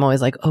platforms, I'm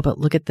always like, oh, but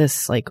look at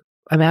this. Like,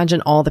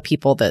 imagine all the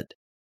people that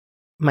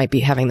might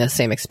be having the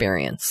same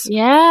experience.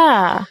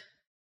 Yeah.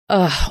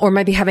 Or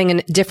might be having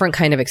a different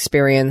kind of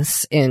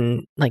experience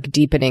in like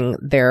deepening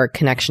their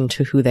connection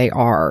to who they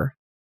are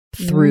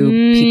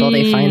through people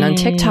they find on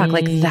TikTok.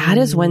 Like, that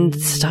is when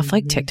stuff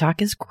like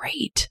TikTok is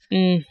great.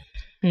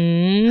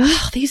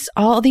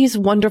 All these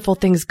wonderful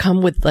things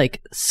come with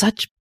like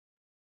such,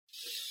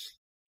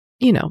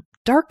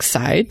 dark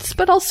sides,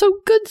 but also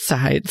good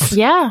sides.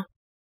 Yeah.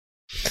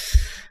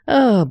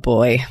 Oh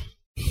boy.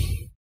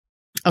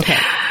 Okay.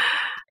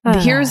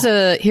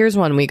 Here's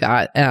one we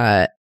got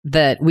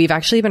that we've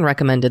actually been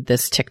recommended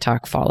this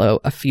TikTok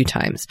follow a few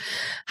times.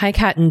 Hi,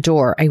 Kat and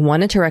Dor. I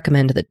wanted to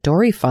recommend that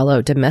Dory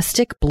follow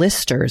Domestic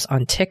Blisters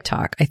on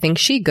TikTok. I think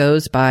she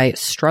goes by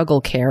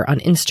Struggle Care on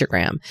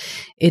Instagram.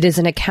 It is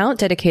an account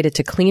dedicated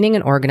to cleaning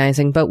and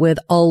organizing, but with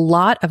a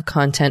lot of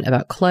content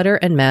about clutter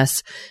and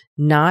mess,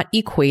 not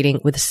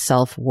equating with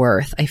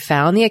self-worth. I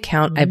found the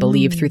account, I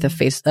believe, through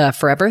the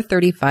Forever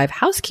 35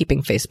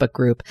 housekeeping Facebook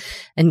group,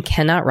 and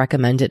cannot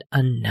recommend it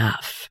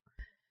enough.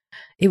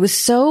 It was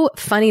so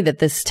funny that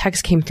this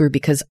text came through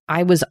because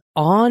I was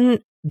on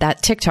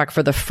that TikTok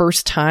for the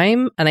first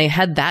time, and I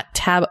had that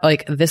tab,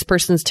 like this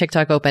person's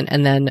TikTok open,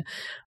 and then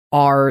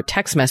our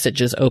text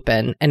messages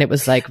open, and it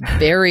was like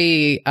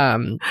very,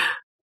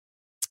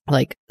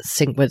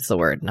 what's the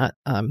word? Not,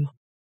 it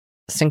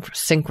was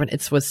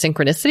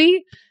synchronicity.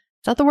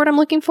 Is that the word I'm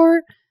looking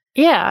for?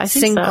 Yeah, I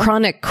think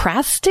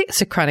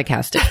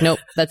Synchronicastic. Nope,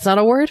 that's not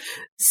a word.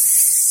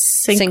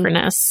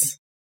 Synchronous.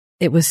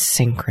 It was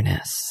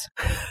synchronous.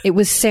 It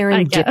was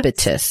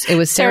serendipitous. It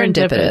was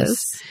serendipitous.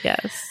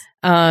 Yes.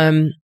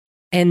 And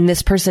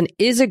this person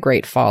is a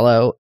great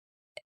follow.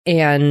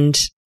 And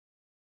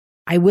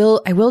I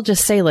will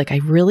just say, like, I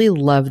really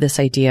love this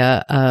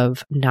idea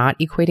of not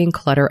equating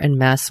clutter and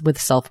mess with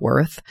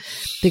self-worth,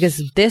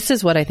 because this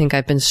is what I think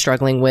I've been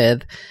struggling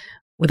with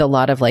a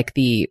lot of like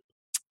the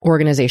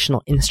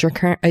organizational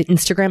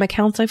Instagram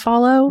accounts I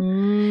follow,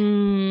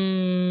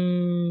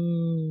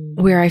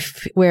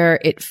 where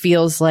it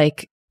feels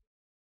like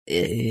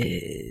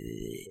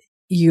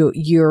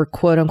you're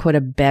quote unquote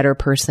a better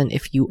person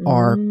if you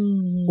are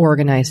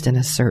organized in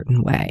a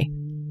certain way.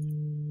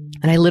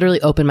 And I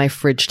literally opened my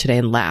fridge today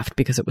and laughed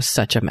because it was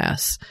such a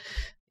mess.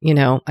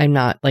 I'm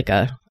not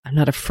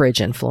a fridge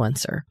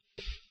influencer.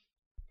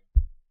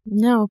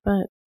 No,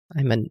 but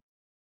I'm a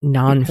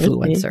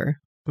non-fluencer.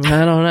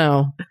 I don't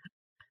know.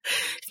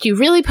 If you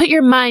really put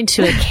your mind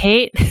to it,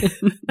 Kate.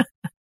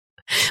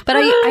 But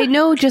I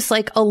know just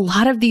like a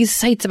lot of these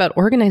sites about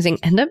organizing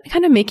end up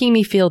kind of making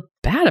me feel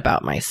bad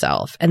about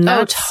myself. And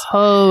that's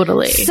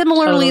totally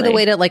similarly the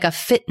way that like a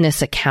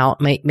fitness account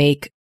might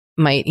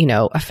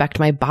affect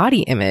my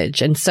body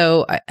image. And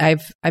so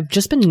I've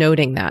just been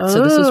noting that.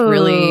 So this is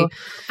really,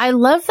 I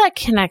love that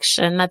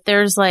connection that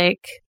there's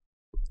like,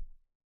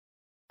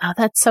 oh,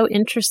 that's so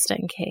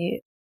interesting,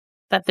 Kate,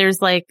 that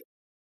there's like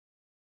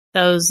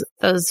those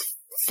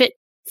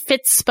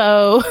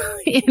Fitspo,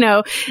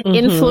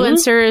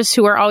 influencers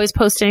who are always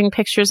posting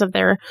pictures of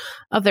their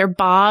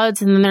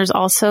bods. And then there's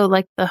also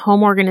like the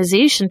home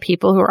organization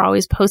people who are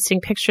always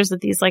posting pictures of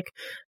these like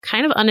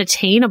kind of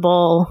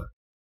unattainable.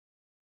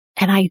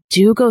 And I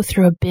do go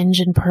through a binge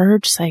and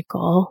purge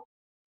cycle.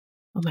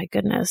 Oh my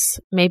goodness.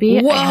 Maybe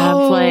I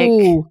have like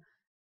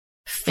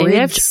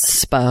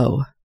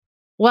Fridgespo.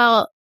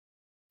 Well,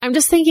 I'm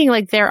just thinking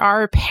like there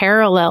are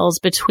parallels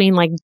between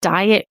like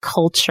diet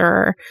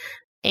culture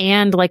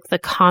and like the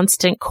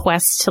constant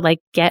quest to like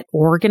get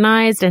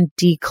organized and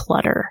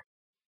declutter.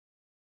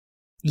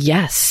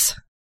 Yes.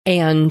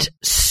 And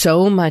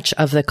so much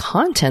of the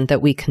content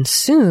that we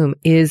consume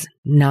is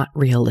not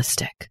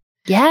realistic.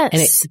 Yes.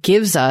 And it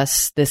gives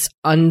us this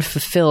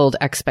unfulfilled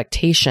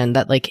expectation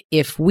that like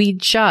if we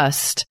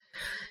just,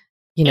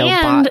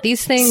 bought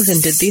these things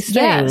and did these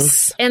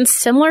things. And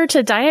similar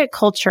to diet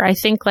culture, I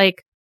think when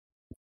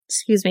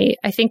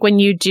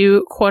you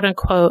do quote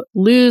unquote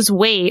lose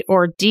weight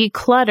or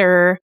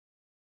declutter,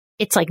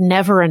 it's like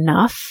never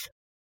enough.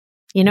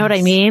 You know what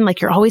I mean?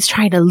 Like you're always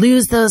trying to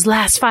lose those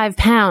last 5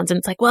 pounds. And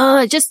it's like, well,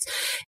 I just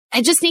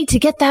need to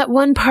get that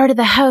one part of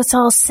the house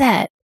all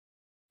set.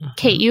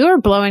 Kate, you are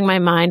blowing my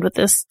mind with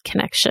this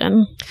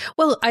connection.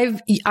 Well, I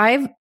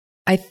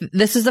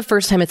this is the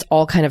first time it's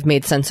all kind of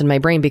made sense in my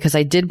brain, because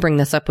I did bring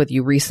this up with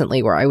you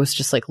recently where I was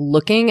just like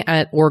looking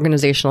at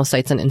organizational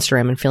sites on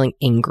Instagram and feeling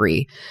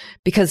angry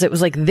because it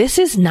was like, this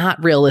is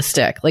not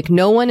realistic. Like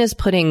no one is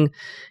putting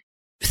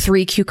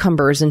 3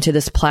 cucumbers into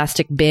this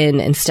plastic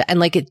bin and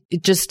like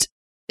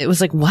it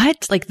was like,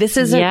 what? Like this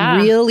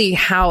isn't really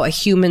how a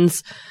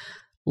human's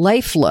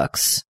life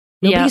looks.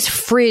 Nobody's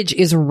fridge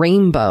is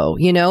rainbow,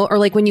 you know? Or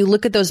like when you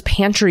look at those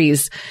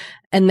pantries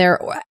and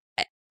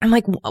I'm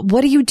like,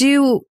 what do you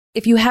do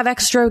if you have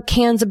extra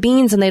cans of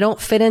beans and they don't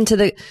fit into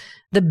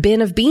the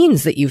bin of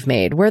beans that you've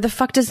made? Where the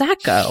fuck does that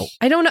go?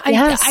 I don't know.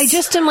 Yes. I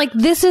just am like,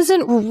 this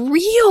isn't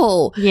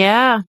real.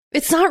 Yeah.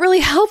 It's not really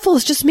helpful.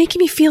 It's just making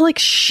me feel like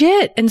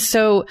shit. And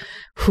so,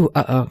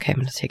 okay, I'm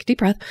going to take a deep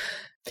breath.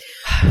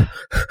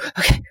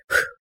 Okay.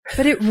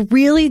 But it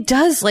really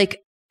does,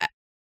 like,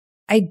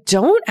 I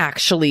don't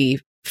actually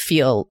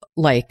feel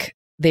like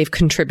they've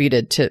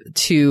contributed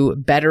to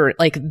better,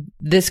 like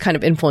this kind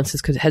of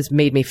influences has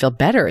made me feel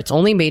better. It's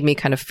only made me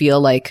kind of feel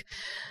like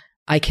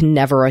I can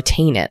never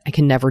attain it. I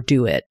can never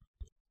do it.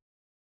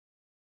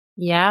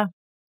 Yeah.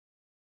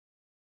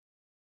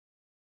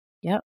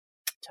 Yep.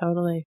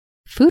 Totally.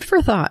 Food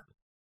for thought.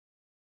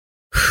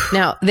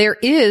 Now, there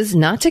is,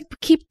 not to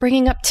keep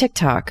bringing up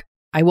TikTok,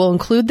 I will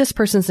include this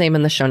person's name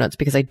in the show notes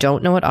because I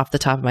don't know it off the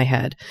top of my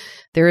head.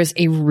 There is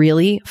a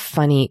really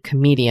funny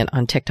comedian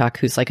on TikTok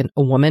who's like a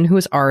woman who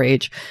is our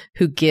age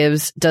who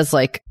does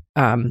like,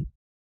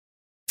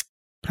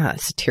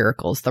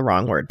 satirical is the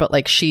wrong word, but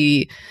like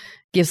she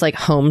gives like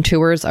home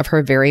tours of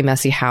her very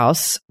messy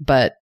house,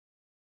 but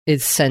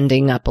is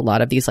sending up a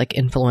lot of these like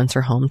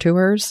influencer home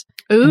tours.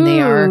 Ooh. And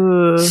they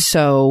are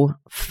so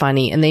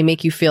funny and they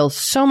make you feel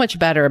so much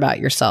better about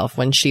yourself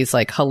when she's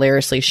like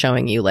hilariously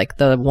showing you like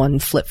the one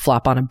flip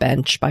flop on a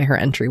bench by her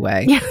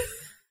entryway. Yeah.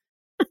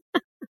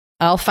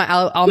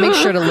 I'll make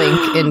sure to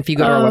link if you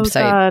go to our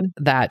website, God.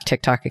 That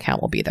TikTok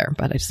account will be there,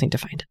 but I just need to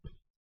find it.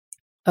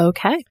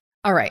 Okay.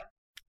 All right.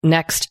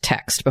 Next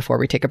text before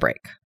we take a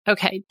break.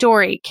 Okay,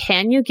 Doree,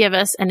 can you give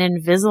us an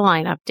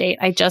Invisalign update?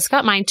 I just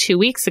got mine 2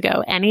 weeks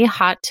ago. Any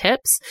hot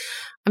tips?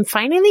 I'm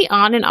finding the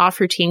on and off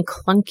routine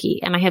clunky,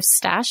 and I have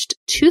stashed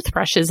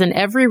toothbrushes in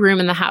every room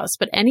in the house,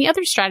 but any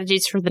other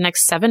strategies for the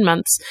next 7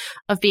 months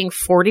of being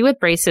 40 with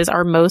braces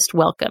are most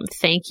welcome.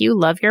 Thank you.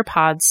 Love your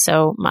pod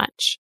so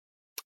much.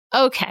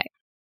 Okay.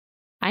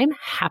 I'm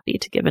happy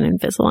to give an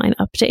Invisalign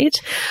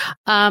update.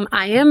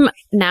 I am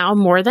now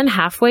more than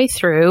halfway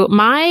through.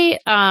 My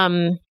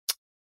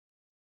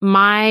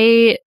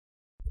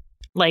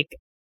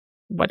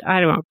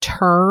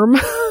term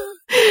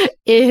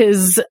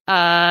is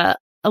a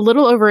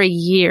little over a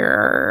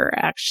year,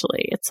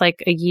 actually. It's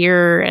like a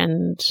year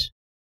and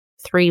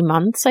 3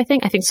 months, I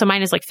think. So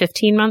mine is like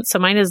 15 months. So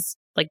mine is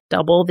like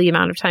double the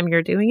amount of time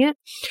you're doing it.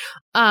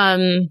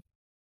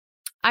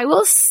 I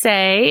will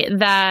say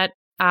that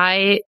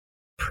I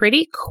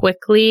pretty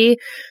quickly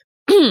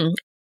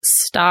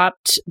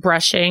stopped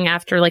brushing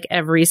after like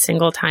every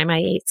single time I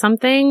ate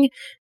something.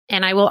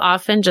 And I will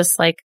often just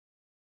like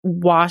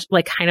wash,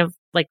 like kind of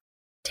like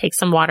take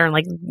some water and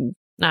like,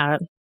 not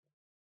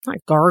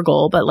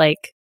gargle, but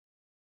like,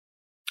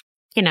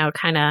 you know,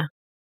 kind of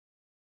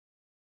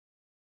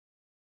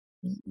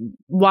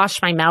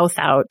wash my mouth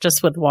out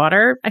just with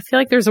water. I feel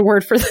like there's a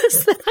word for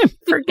this that I'm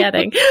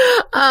forgetting.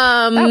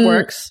 That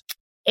works.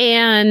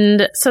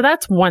 And so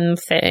that's one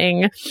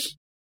thing.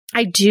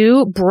 I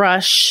do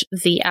brush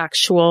the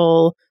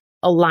actual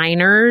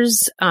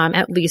aligners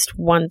at least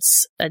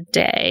once a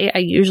day. I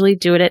usually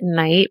do it at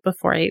night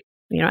before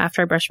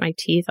after I brush my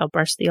teeth, I'll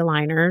brush the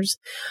aligners.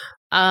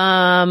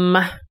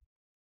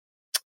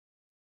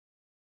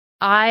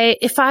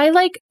 If I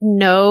like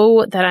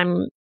know that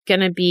I'm going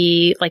to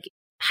be like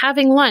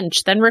having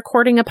lunch, then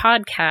recording a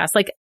podcast,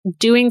 like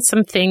doing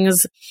some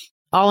things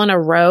all in a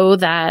row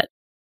that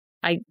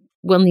I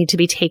will need to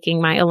be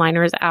taking my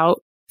aligners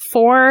out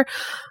for,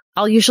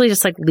 I'll usually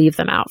just like leave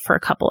them out for a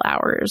couple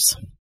hours.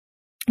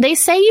 They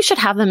say you should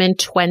have them in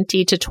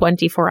 20 to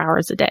 24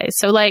 hours a day.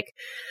 So like,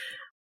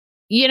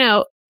 you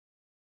know,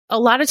 a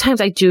lot of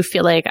times I do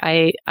feel like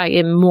I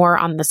am more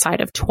on the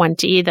side of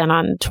 20 than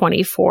on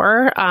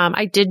 24.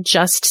 I did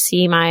just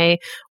see my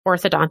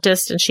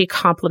orthodontist and she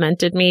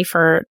complimented me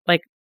for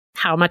like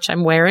how much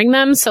I'm wearing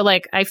them. So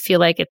like, I feel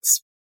like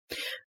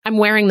I'm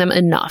wearing them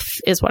enough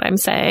is what I'm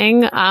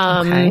saying.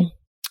 Okay.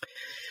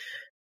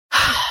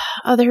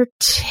 Other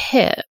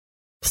tips.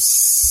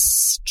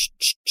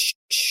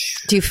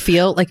 Do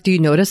you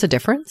notice a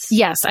difference?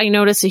 Yes, I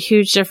notice a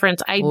huge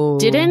difference. I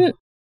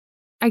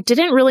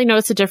didn't really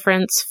notice a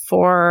difference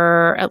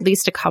for at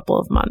least a couple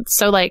of months.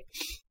 So like,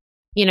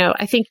 you know,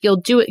 I think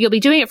you'll be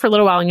doing it for a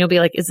little while and you'll be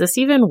like, is this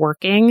even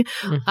working?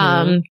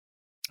 Mm-hmm.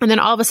 And then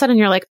all of a sudden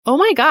you're like, oh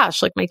my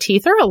gosh, like my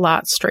teeth are a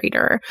lot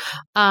straighter.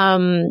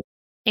 And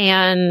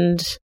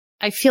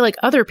I feel like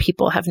other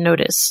people have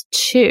noticed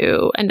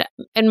too. And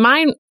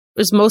mine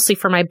was mostly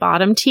for my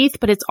bottom teeth,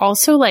 but it's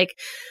also like,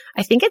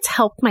 I think it's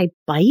helped my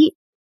bite.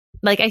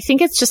 Like, I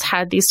think it's just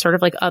had these sort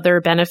of like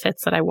other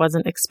benefits that I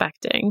wasn't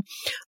expecting.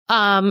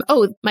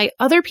 My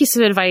other piece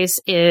of advice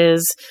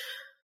is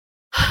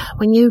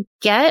when you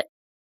get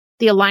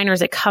the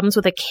aligners, it comes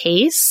with a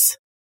case.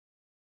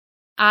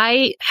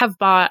 I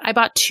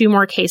bought 2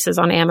 more cases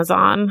on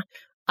Amazon.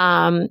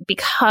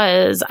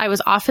 Because I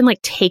was often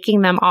like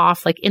taking them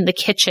off like in the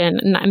kitchen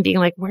and I'm being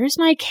like, where's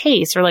my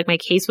case? Or like my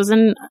case was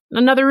in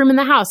another room in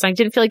the house and I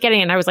didn't feel like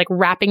getting it. And I was like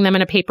wrapping them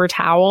in a paper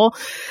towel.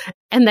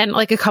 And then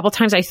like a couple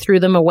times I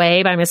threw them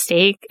away by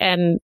mistake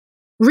and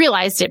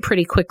realized it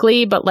pretty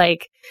quickly. But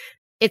like,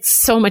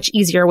 it's so much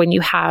easier when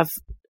you have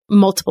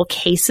multiple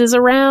cases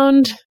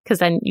around because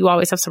then you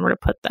always have somewhere to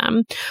put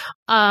them.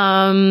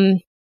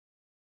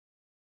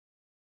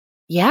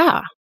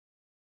 Yeah.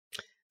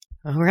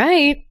 All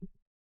right.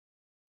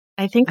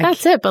 I think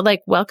that's it. But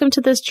like, welcome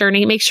to this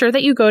journey. Make sure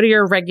that you go to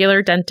your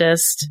regular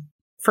dentist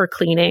for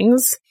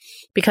cleanings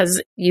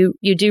because you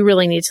do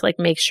really need to like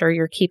make sure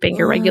you're keeping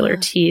your regular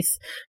teeth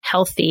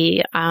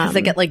healthy. Does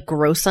they get like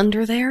gross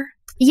under there?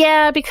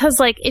 Yeah, because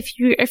like if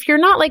you're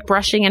not like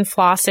brushing and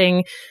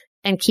flossing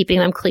and keeping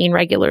them clean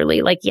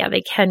regularly, like yeah,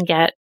 they can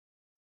get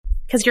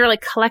because you're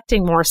like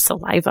collecting more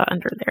saliva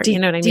under there. You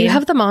know what I mean? Do you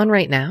have them on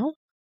right now?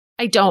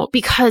 I don't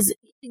because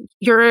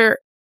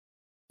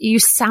you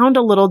sound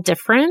a little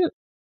different.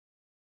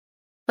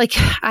 Like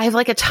I have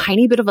like a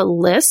tiny bit of a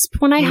lisp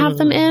when I have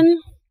them in,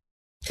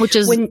 which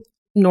is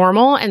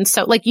normal. And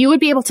so like you would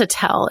be able to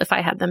tell if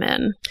I had them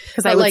in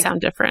because I would like,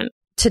 sound different.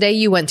 Today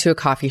you went to a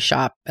coffee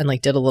shop and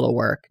like did a little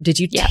work. Did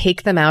you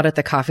take them out at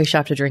the coffee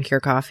shop to drink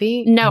your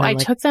coffee? No, I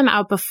took them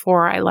out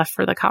before I left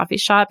for the coffee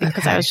shop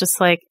because I was just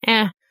like,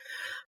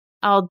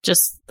 I'll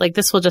just like,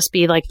 this will just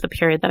be like the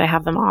period that I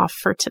have them off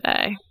for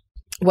today.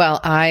 Well,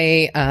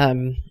 I,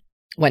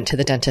 went to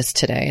the dentist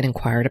today and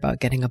inquired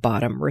about getting a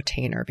bottom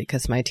retainer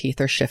because my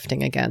teeth are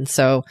shifting again.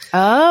 So,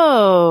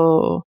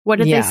 what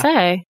did they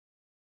say?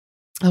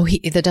 Oh,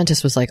 the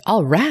dentist was like,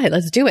 all right,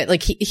 let's do it.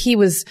 Like he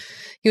was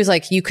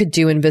like, you could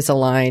do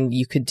Invisalign,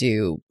 you could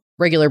do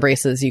regular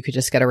braces, you could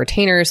just get a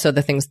retainer so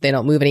the things, they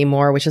don't move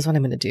anymore, which is what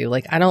I'm going to do.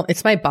 Like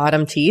it's my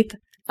bottom teeth.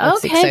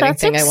 That's the exciting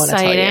thing I want to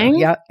tell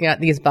you. Yeah.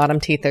 These bottom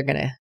teeth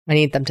I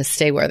need them to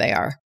stay where they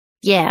are.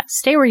 Yeah.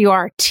 Stay where you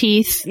are,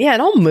 teeth. Yeah.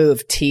 Don't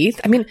move, teeth.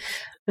 I mean,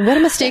 what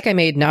a mistake I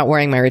made not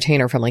wearing my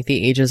retainer from like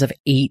the ages of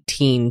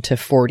 18 to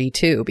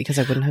 42 because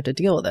I wouldn't have to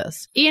deal with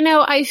this. You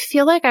know, I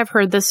feel like I've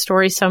heard this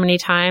story so many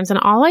times and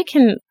all I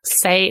can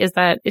say is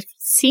that it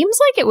seems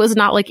like it was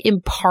not like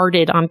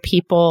imparted on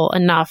people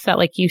enough that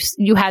like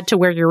you had to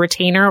wear your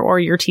retainer or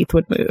your teeth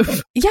would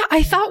move. Yeah,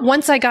 I thought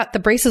once I got the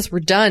braces were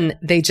done,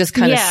 they just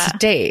kind of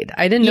stayed.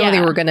 I didn't know they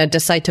were going to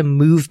decide to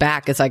move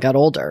back as I got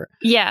older.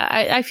 Yeah,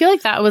 I feel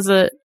like that was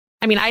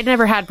I mean, I'd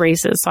never had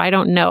braces, so I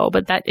don't know,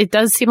 but that it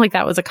does seem like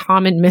that was a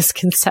common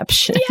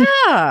misconception.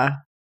 Yeah.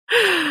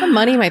 The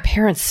money my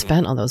parents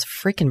spent on those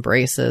freaking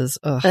braces.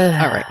 Ugh.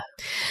 All right.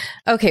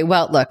 Okay.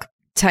 Well, look,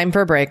 time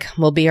for a break.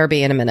 We'll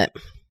BRB in a minute.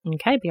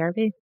 Okay.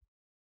 BRB.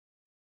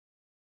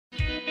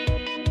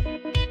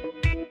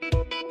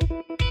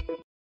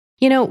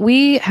 You know,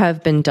 we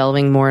have been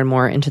delving more and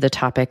more into the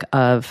topic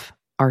of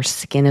our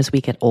skin as we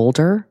get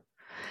older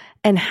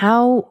and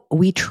how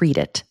we treat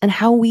it and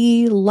how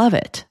we love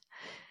it.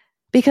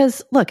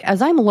 Because look,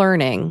 as I'm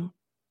learning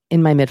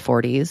in my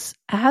mid-40s,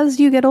 as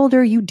you get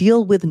older, you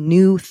deal with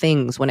new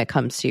things when it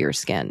comes to your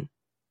skin.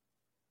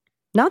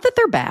 Not that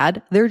they're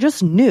bad, they're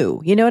just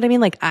new. You know what I mean?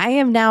 Like I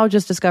am now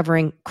just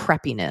discovering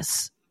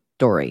crepiness,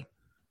 Dory.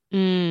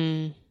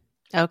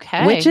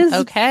 Okay. Which is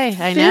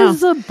I know.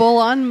 Visible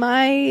on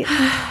my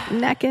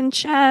neck and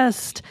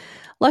chest.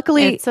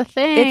 Luckily, it's a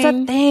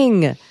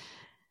thing.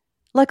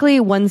 Luckily,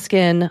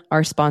 OneSkin,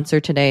 our sponsor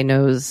today,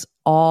 knows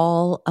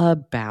all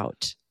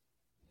about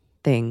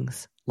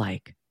things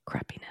like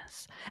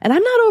crepiness. And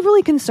I'm not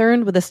overly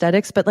concerned with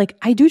aesthetics, but like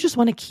I do just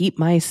want to keep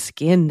my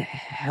skin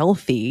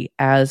healthy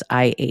as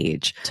I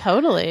age.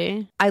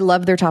 Totally. I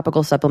love their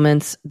topical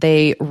supplements.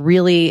 They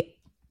really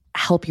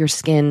help your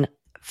skin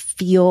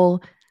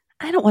feel,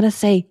 I don't want to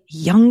say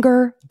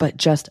younger, but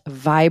just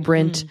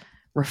vibrant,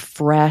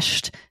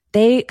 refreshed.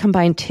 They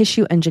combine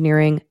tissue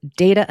engineering,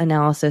 data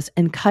analysis,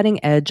 and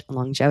cutting edge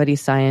longevity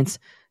science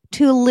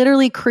to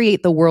literally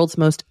create the world's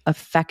most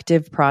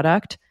effective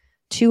product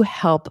to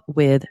help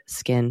with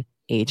skin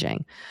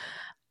aging.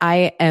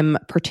 I am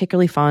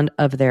particularly fond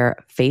of their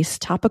face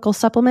topical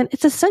supplement.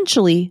 It's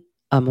essentially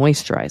a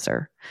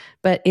moisturizer,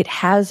 but it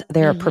has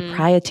their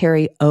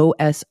proprietary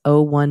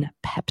OS01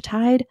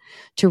 peptide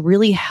to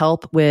really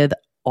help with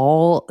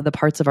all the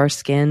parts of our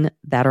skin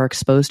that are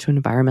exposed to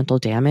environmental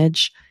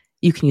damage.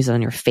 You can use it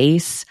on your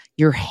face,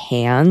 your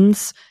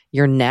hands,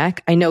 your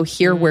neck. I know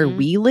here where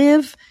we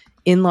live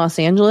in Los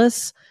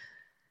Angeles,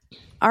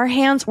 our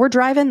hands, we're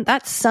driving,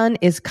 that sun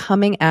is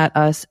coming at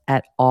us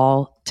at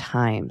all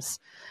times.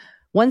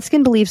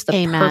 OneSkin believes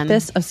the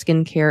purpose of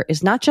skincare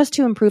is not just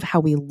to improve how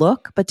we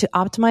look, but to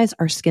optimize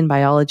our skin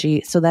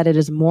biology so that it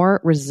is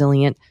more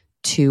resilient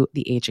to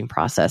the aging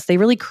process. They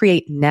really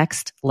create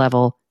next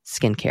level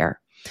skincare.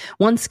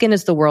 OneSkin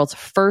is the world's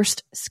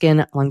first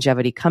skin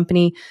longevity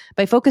company.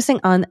 By focusing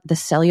on the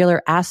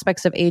cellular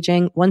aspects of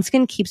aging,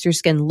 OneSkin keeps your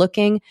skin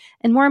looking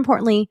and, more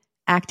importantly,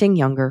 acting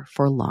younger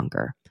for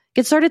longer.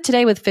 Get started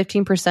today with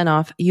 15%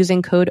 off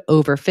using code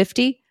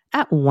OVER50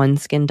 at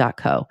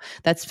oneskin.co.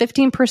 That's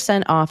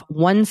 15% off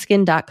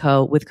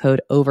oneskin.co with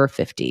code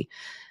OVER50.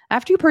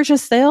 After you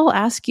purchase, they'll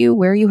ask you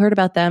where you heard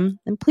about them,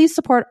 and please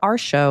support our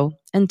show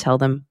and tell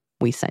them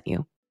we sent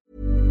you.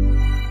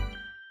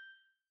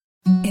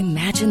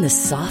 Imagine the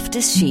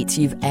softest sheets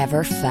you've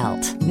ever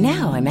felt.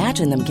 Now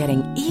imagine them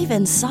getting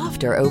even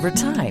softer over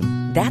time.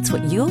 That's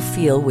what you'll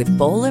feel with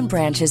Boll &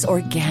 Branch's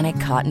organic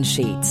cotton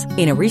sheets.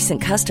 In a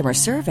recent customer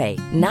survey,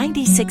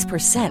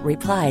 96%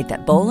 replied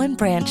that Boll &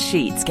 Branch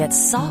sheets get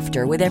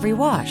softer with every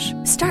wash.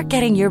 Start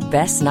getting your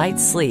best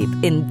night's sleep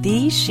in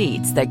these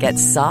sheets that get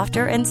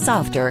softer and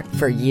softer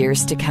for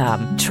years to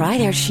come. Try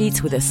their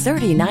sheets with a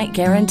 30-night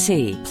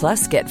guarantee.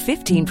 Plus, get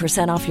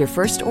 15% off your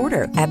first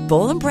order at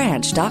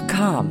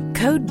bollandbranch.com.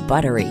 Code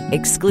BUTTERY.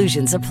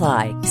 Exclusions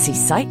apply. See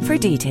site for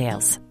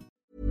details.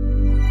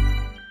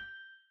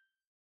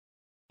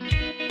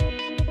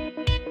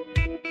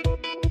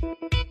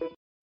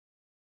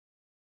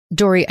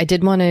 Dory, I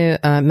did want to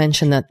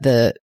mention that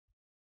the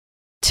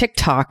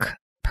TikTok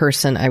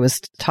person I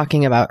was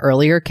talking about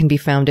earlier can be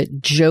found at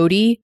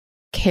Jody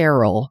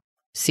Carroll,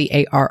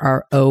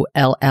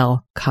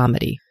 Carroll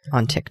comedy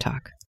on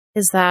TikTok.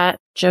 Is that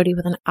Jody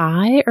with an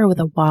I or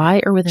with a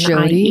Y or with an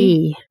Jody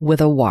IE?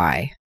 With a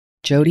Y.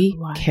 Jody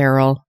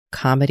Carroll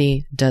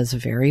comedy does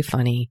very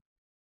funny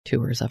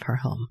tours of her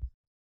home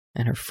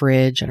and her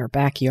fridge and her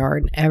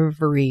backyard and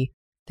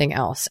everything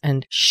else.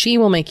 And she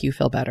will make you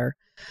feel better.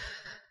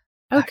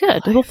 Oh,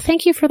 good. Well,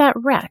 thank you for that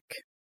rec.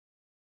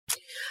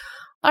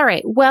 All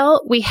right.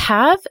 Well, we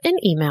have an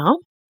email.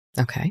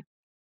 Okay.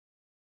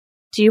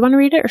 Do you want to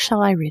read it or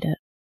shall I read it?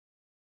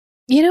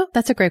 You know,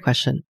 that's a great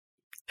question.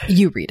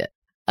 You read it.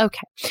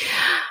 Okay.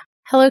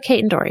 Hello, Kate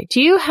and Dory. Do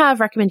you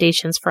have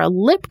recommendations for a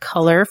lip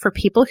color for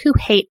people who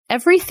hate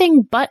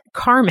everything but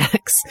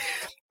Carmex?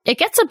 It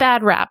gets a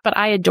bad rap, but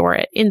I adore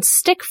it. In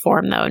stick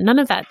form, though. None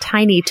of that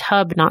tiny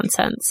tub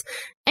nonsense.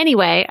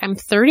 Anyway, I'm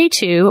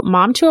 32,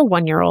 mom to a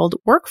 1-year-old,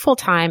 work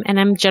full-time, and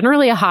I'm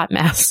generally a hot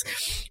mess.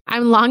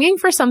 I'm longing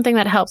for something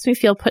that helps me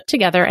feel put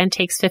together and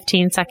takes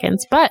 15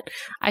 seconds, but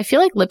I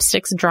feel like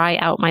lipsticks dry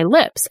out my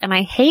lips, and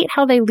I hate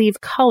how they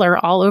leave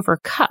color all over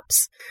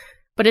cups.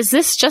 But is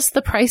this just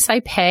the price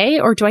I pay,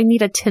 or do I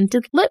need a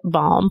tinted lip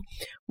balm?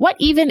 What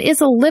even is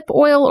a lip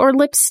oil or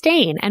lip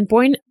stain? And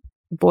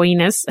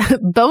bonus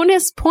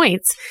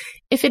points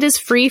if it is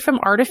free from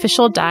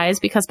artificial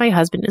dyes because my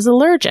husband is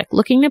allergic.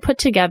 Looking put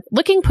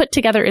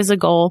together is a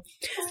goal,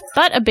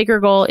 but a bigger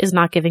goal is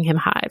not giving him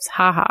hives.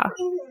 Haha.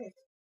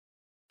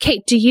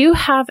 Kate, do you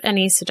have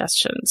any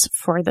suggestions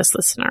for this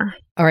listener?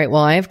 All right.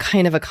 Well, I have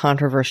kind of a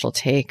controversial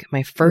take.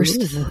 My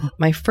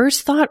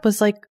first thought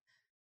was like,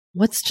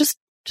 let's just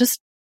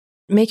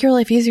make your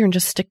life easier and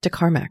just stick to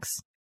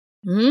Carmex.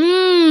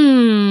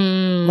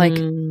 Like,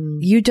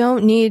 you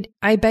don't need,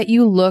 I bet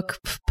you look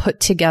put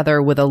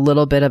together with a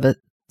little bit of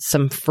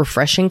some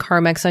refreshing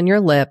Carmex on your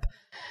lip.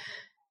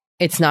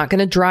 It's not going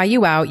to dry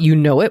you out. You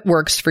know it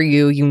works for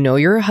you. You know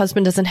your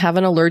husband doesn't have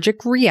an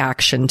allergic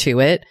reaction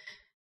to it.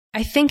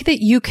 I think that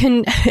you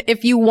can,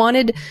 if you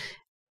wanted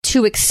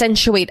to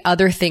accentuate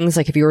other things,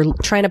 like if you were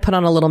trying to put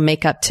on a little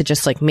makeup to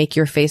just like make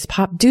your face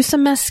pop, do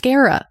some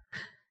mascara.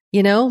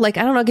 You know, like,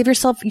 I don't know, give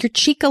yourself your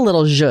cheek a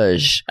little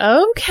zhuzh.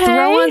 Okay.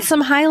 Throw on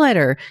some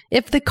highlighter.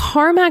 If the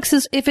Carmex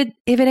is, if it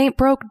ain't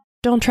broke,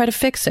 don't try to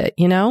fix it,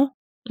 you know?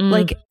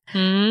 Like,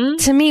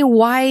 to me,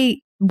 why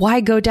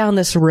go down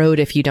this road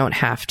if you don't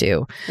have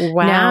to?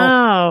 Wow.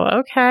 Now,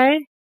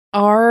 okay.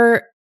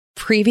 Our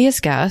previous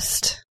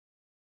guest,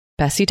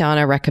 Bessie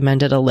Donna,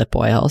 recommended a lip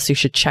oil, so you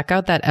should check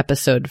out that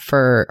episode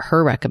for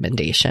her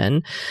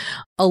recommendation.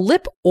 A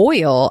lip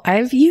oil,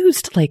 I've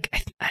used like,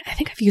 I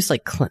think I've used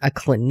like a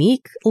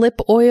Clinique lip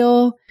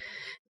oil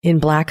in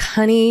black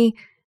honey.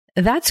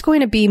 That's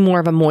going to be more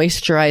of a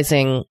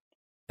moisturizing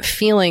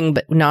feeling,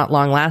 but not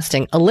long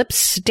lasting. A lip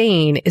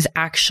stain is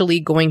actually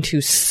going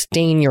to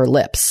stain your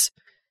lips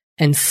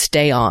and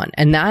stay on.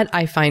 And that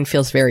I find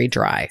feels very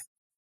dry,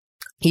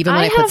 even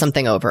when I put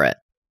something over it.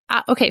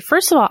 Okay,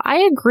 first of all,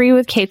 I agree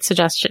with Kate's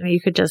suggestion. You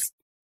could just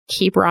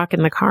keep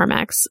rocking the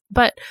Carmex.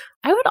 But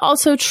I would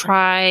also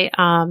try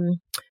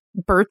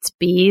Burt's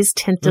Bees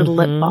tinted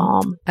lip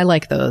balm. I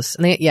like those.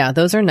 And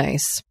those are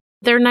nice.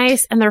 They're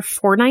nice, and they're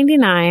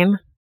 $4.99.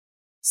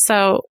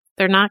 So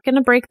they're not going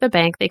to break the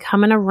bank. They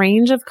come in a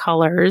range of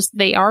colors.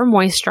 They are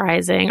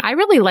moisturizing. I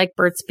really like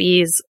Burt's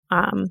Bees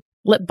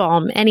lip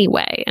balm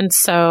anyway. And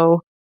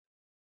so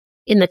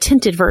in the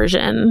tinted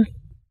version,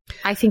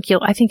 I think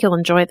you'll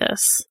enjoy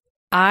this.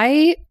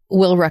 I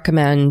will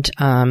recommend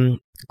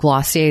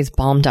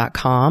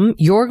GlossiersBalm.com.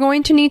 You're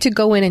going to need to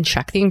go in and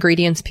check the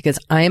ingredients because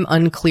I'm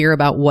unclear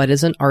about what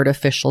is an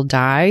artificial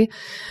dye,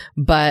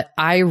 but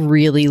I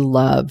really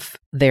love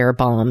their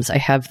balms. I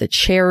have the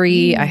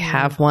cherry, I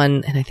have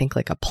one, and I think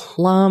like a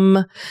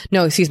plum.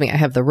 No, excuse me. I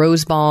have the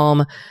rose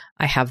balm.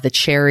 I have the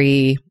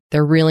cherry.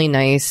 They're really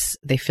nice.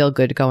 They feel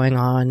good going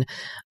on.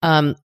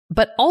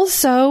 But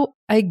also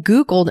I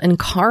Googled and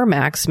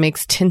Carmex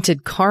makes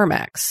tinted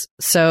Carmex.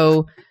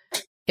 So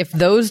if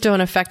those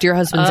don't affect your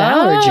husband's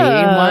allergy,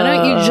 why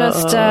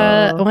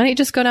don't you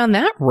just go down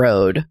that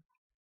road?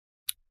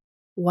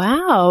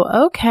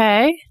 Wow.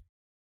 Okay.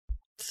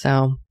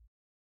 So,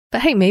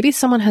 but hey, maybe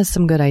someone has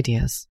some good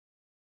ideas.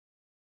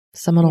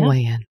 Someone will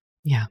weigh in.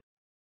 Yeah.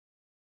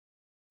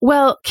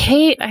 Well,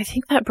 Kate, I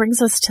think that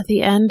brings us to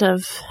the end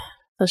of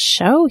the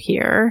show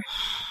here.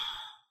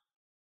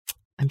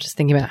 I'm just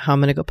thinking about how I'm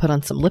going to go put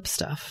on some lip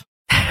stuff.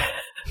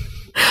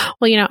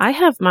 Well, I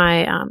have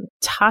my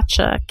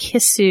Tatcha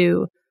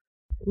Kissu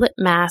lip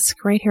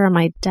mask right here on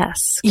my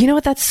desk. You know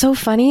what? That's so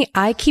funny.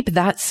 I keep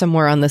that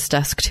somewhere on this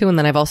desk too. And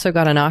then I've also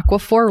got an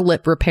Aquaphor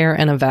lip repair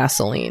and a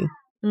Vaseline.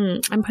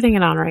 I'm putting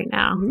it on right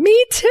now.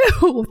 Me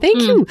too.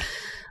 Thank you,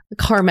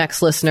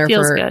 Carmex listener.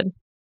 Feels good.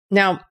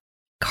 Now,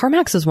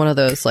 Carmex is one of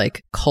those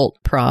like cult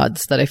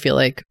prods that I feel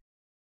like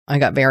I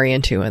got very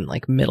into in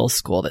like middle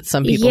school that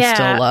some people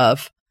still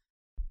love.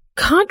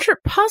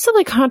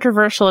 Possibly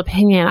controversial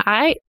opinion.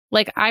 I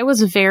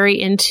was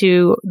very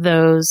into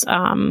those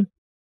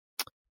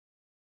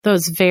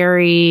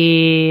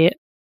very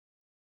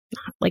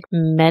like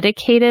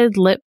medicated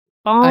lip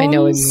balms. I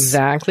know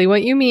exactly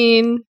what you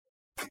mean.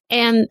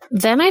 And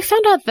then I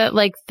found out that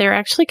like they're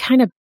actually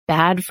kind of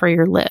bad for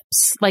your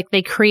lips. Like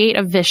they create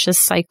a vicious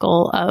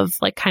cycle of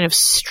like kind of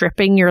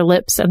stripping your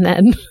lips and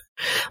then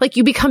like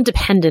you become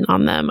dependent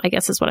on them, I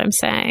guess is what I'm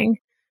saying.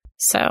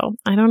 So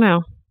I don't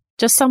know.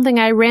 Just something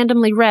I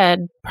randomly read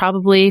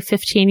probably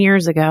 15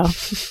 years ago.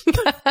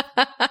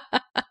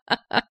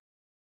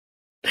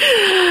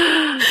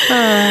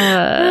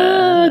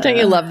 Don't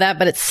you love that?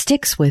 But it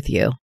sticks with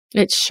you.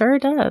 It sure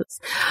does.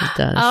 It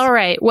does. All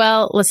right.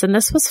 Well, listen,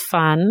 this was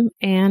fun.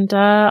 And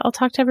I'll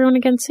talk to everyone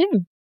again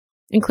soon,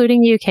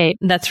 including you, Kate.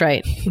 That's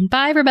right.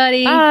 Bye,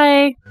 everybody.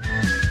 Bye.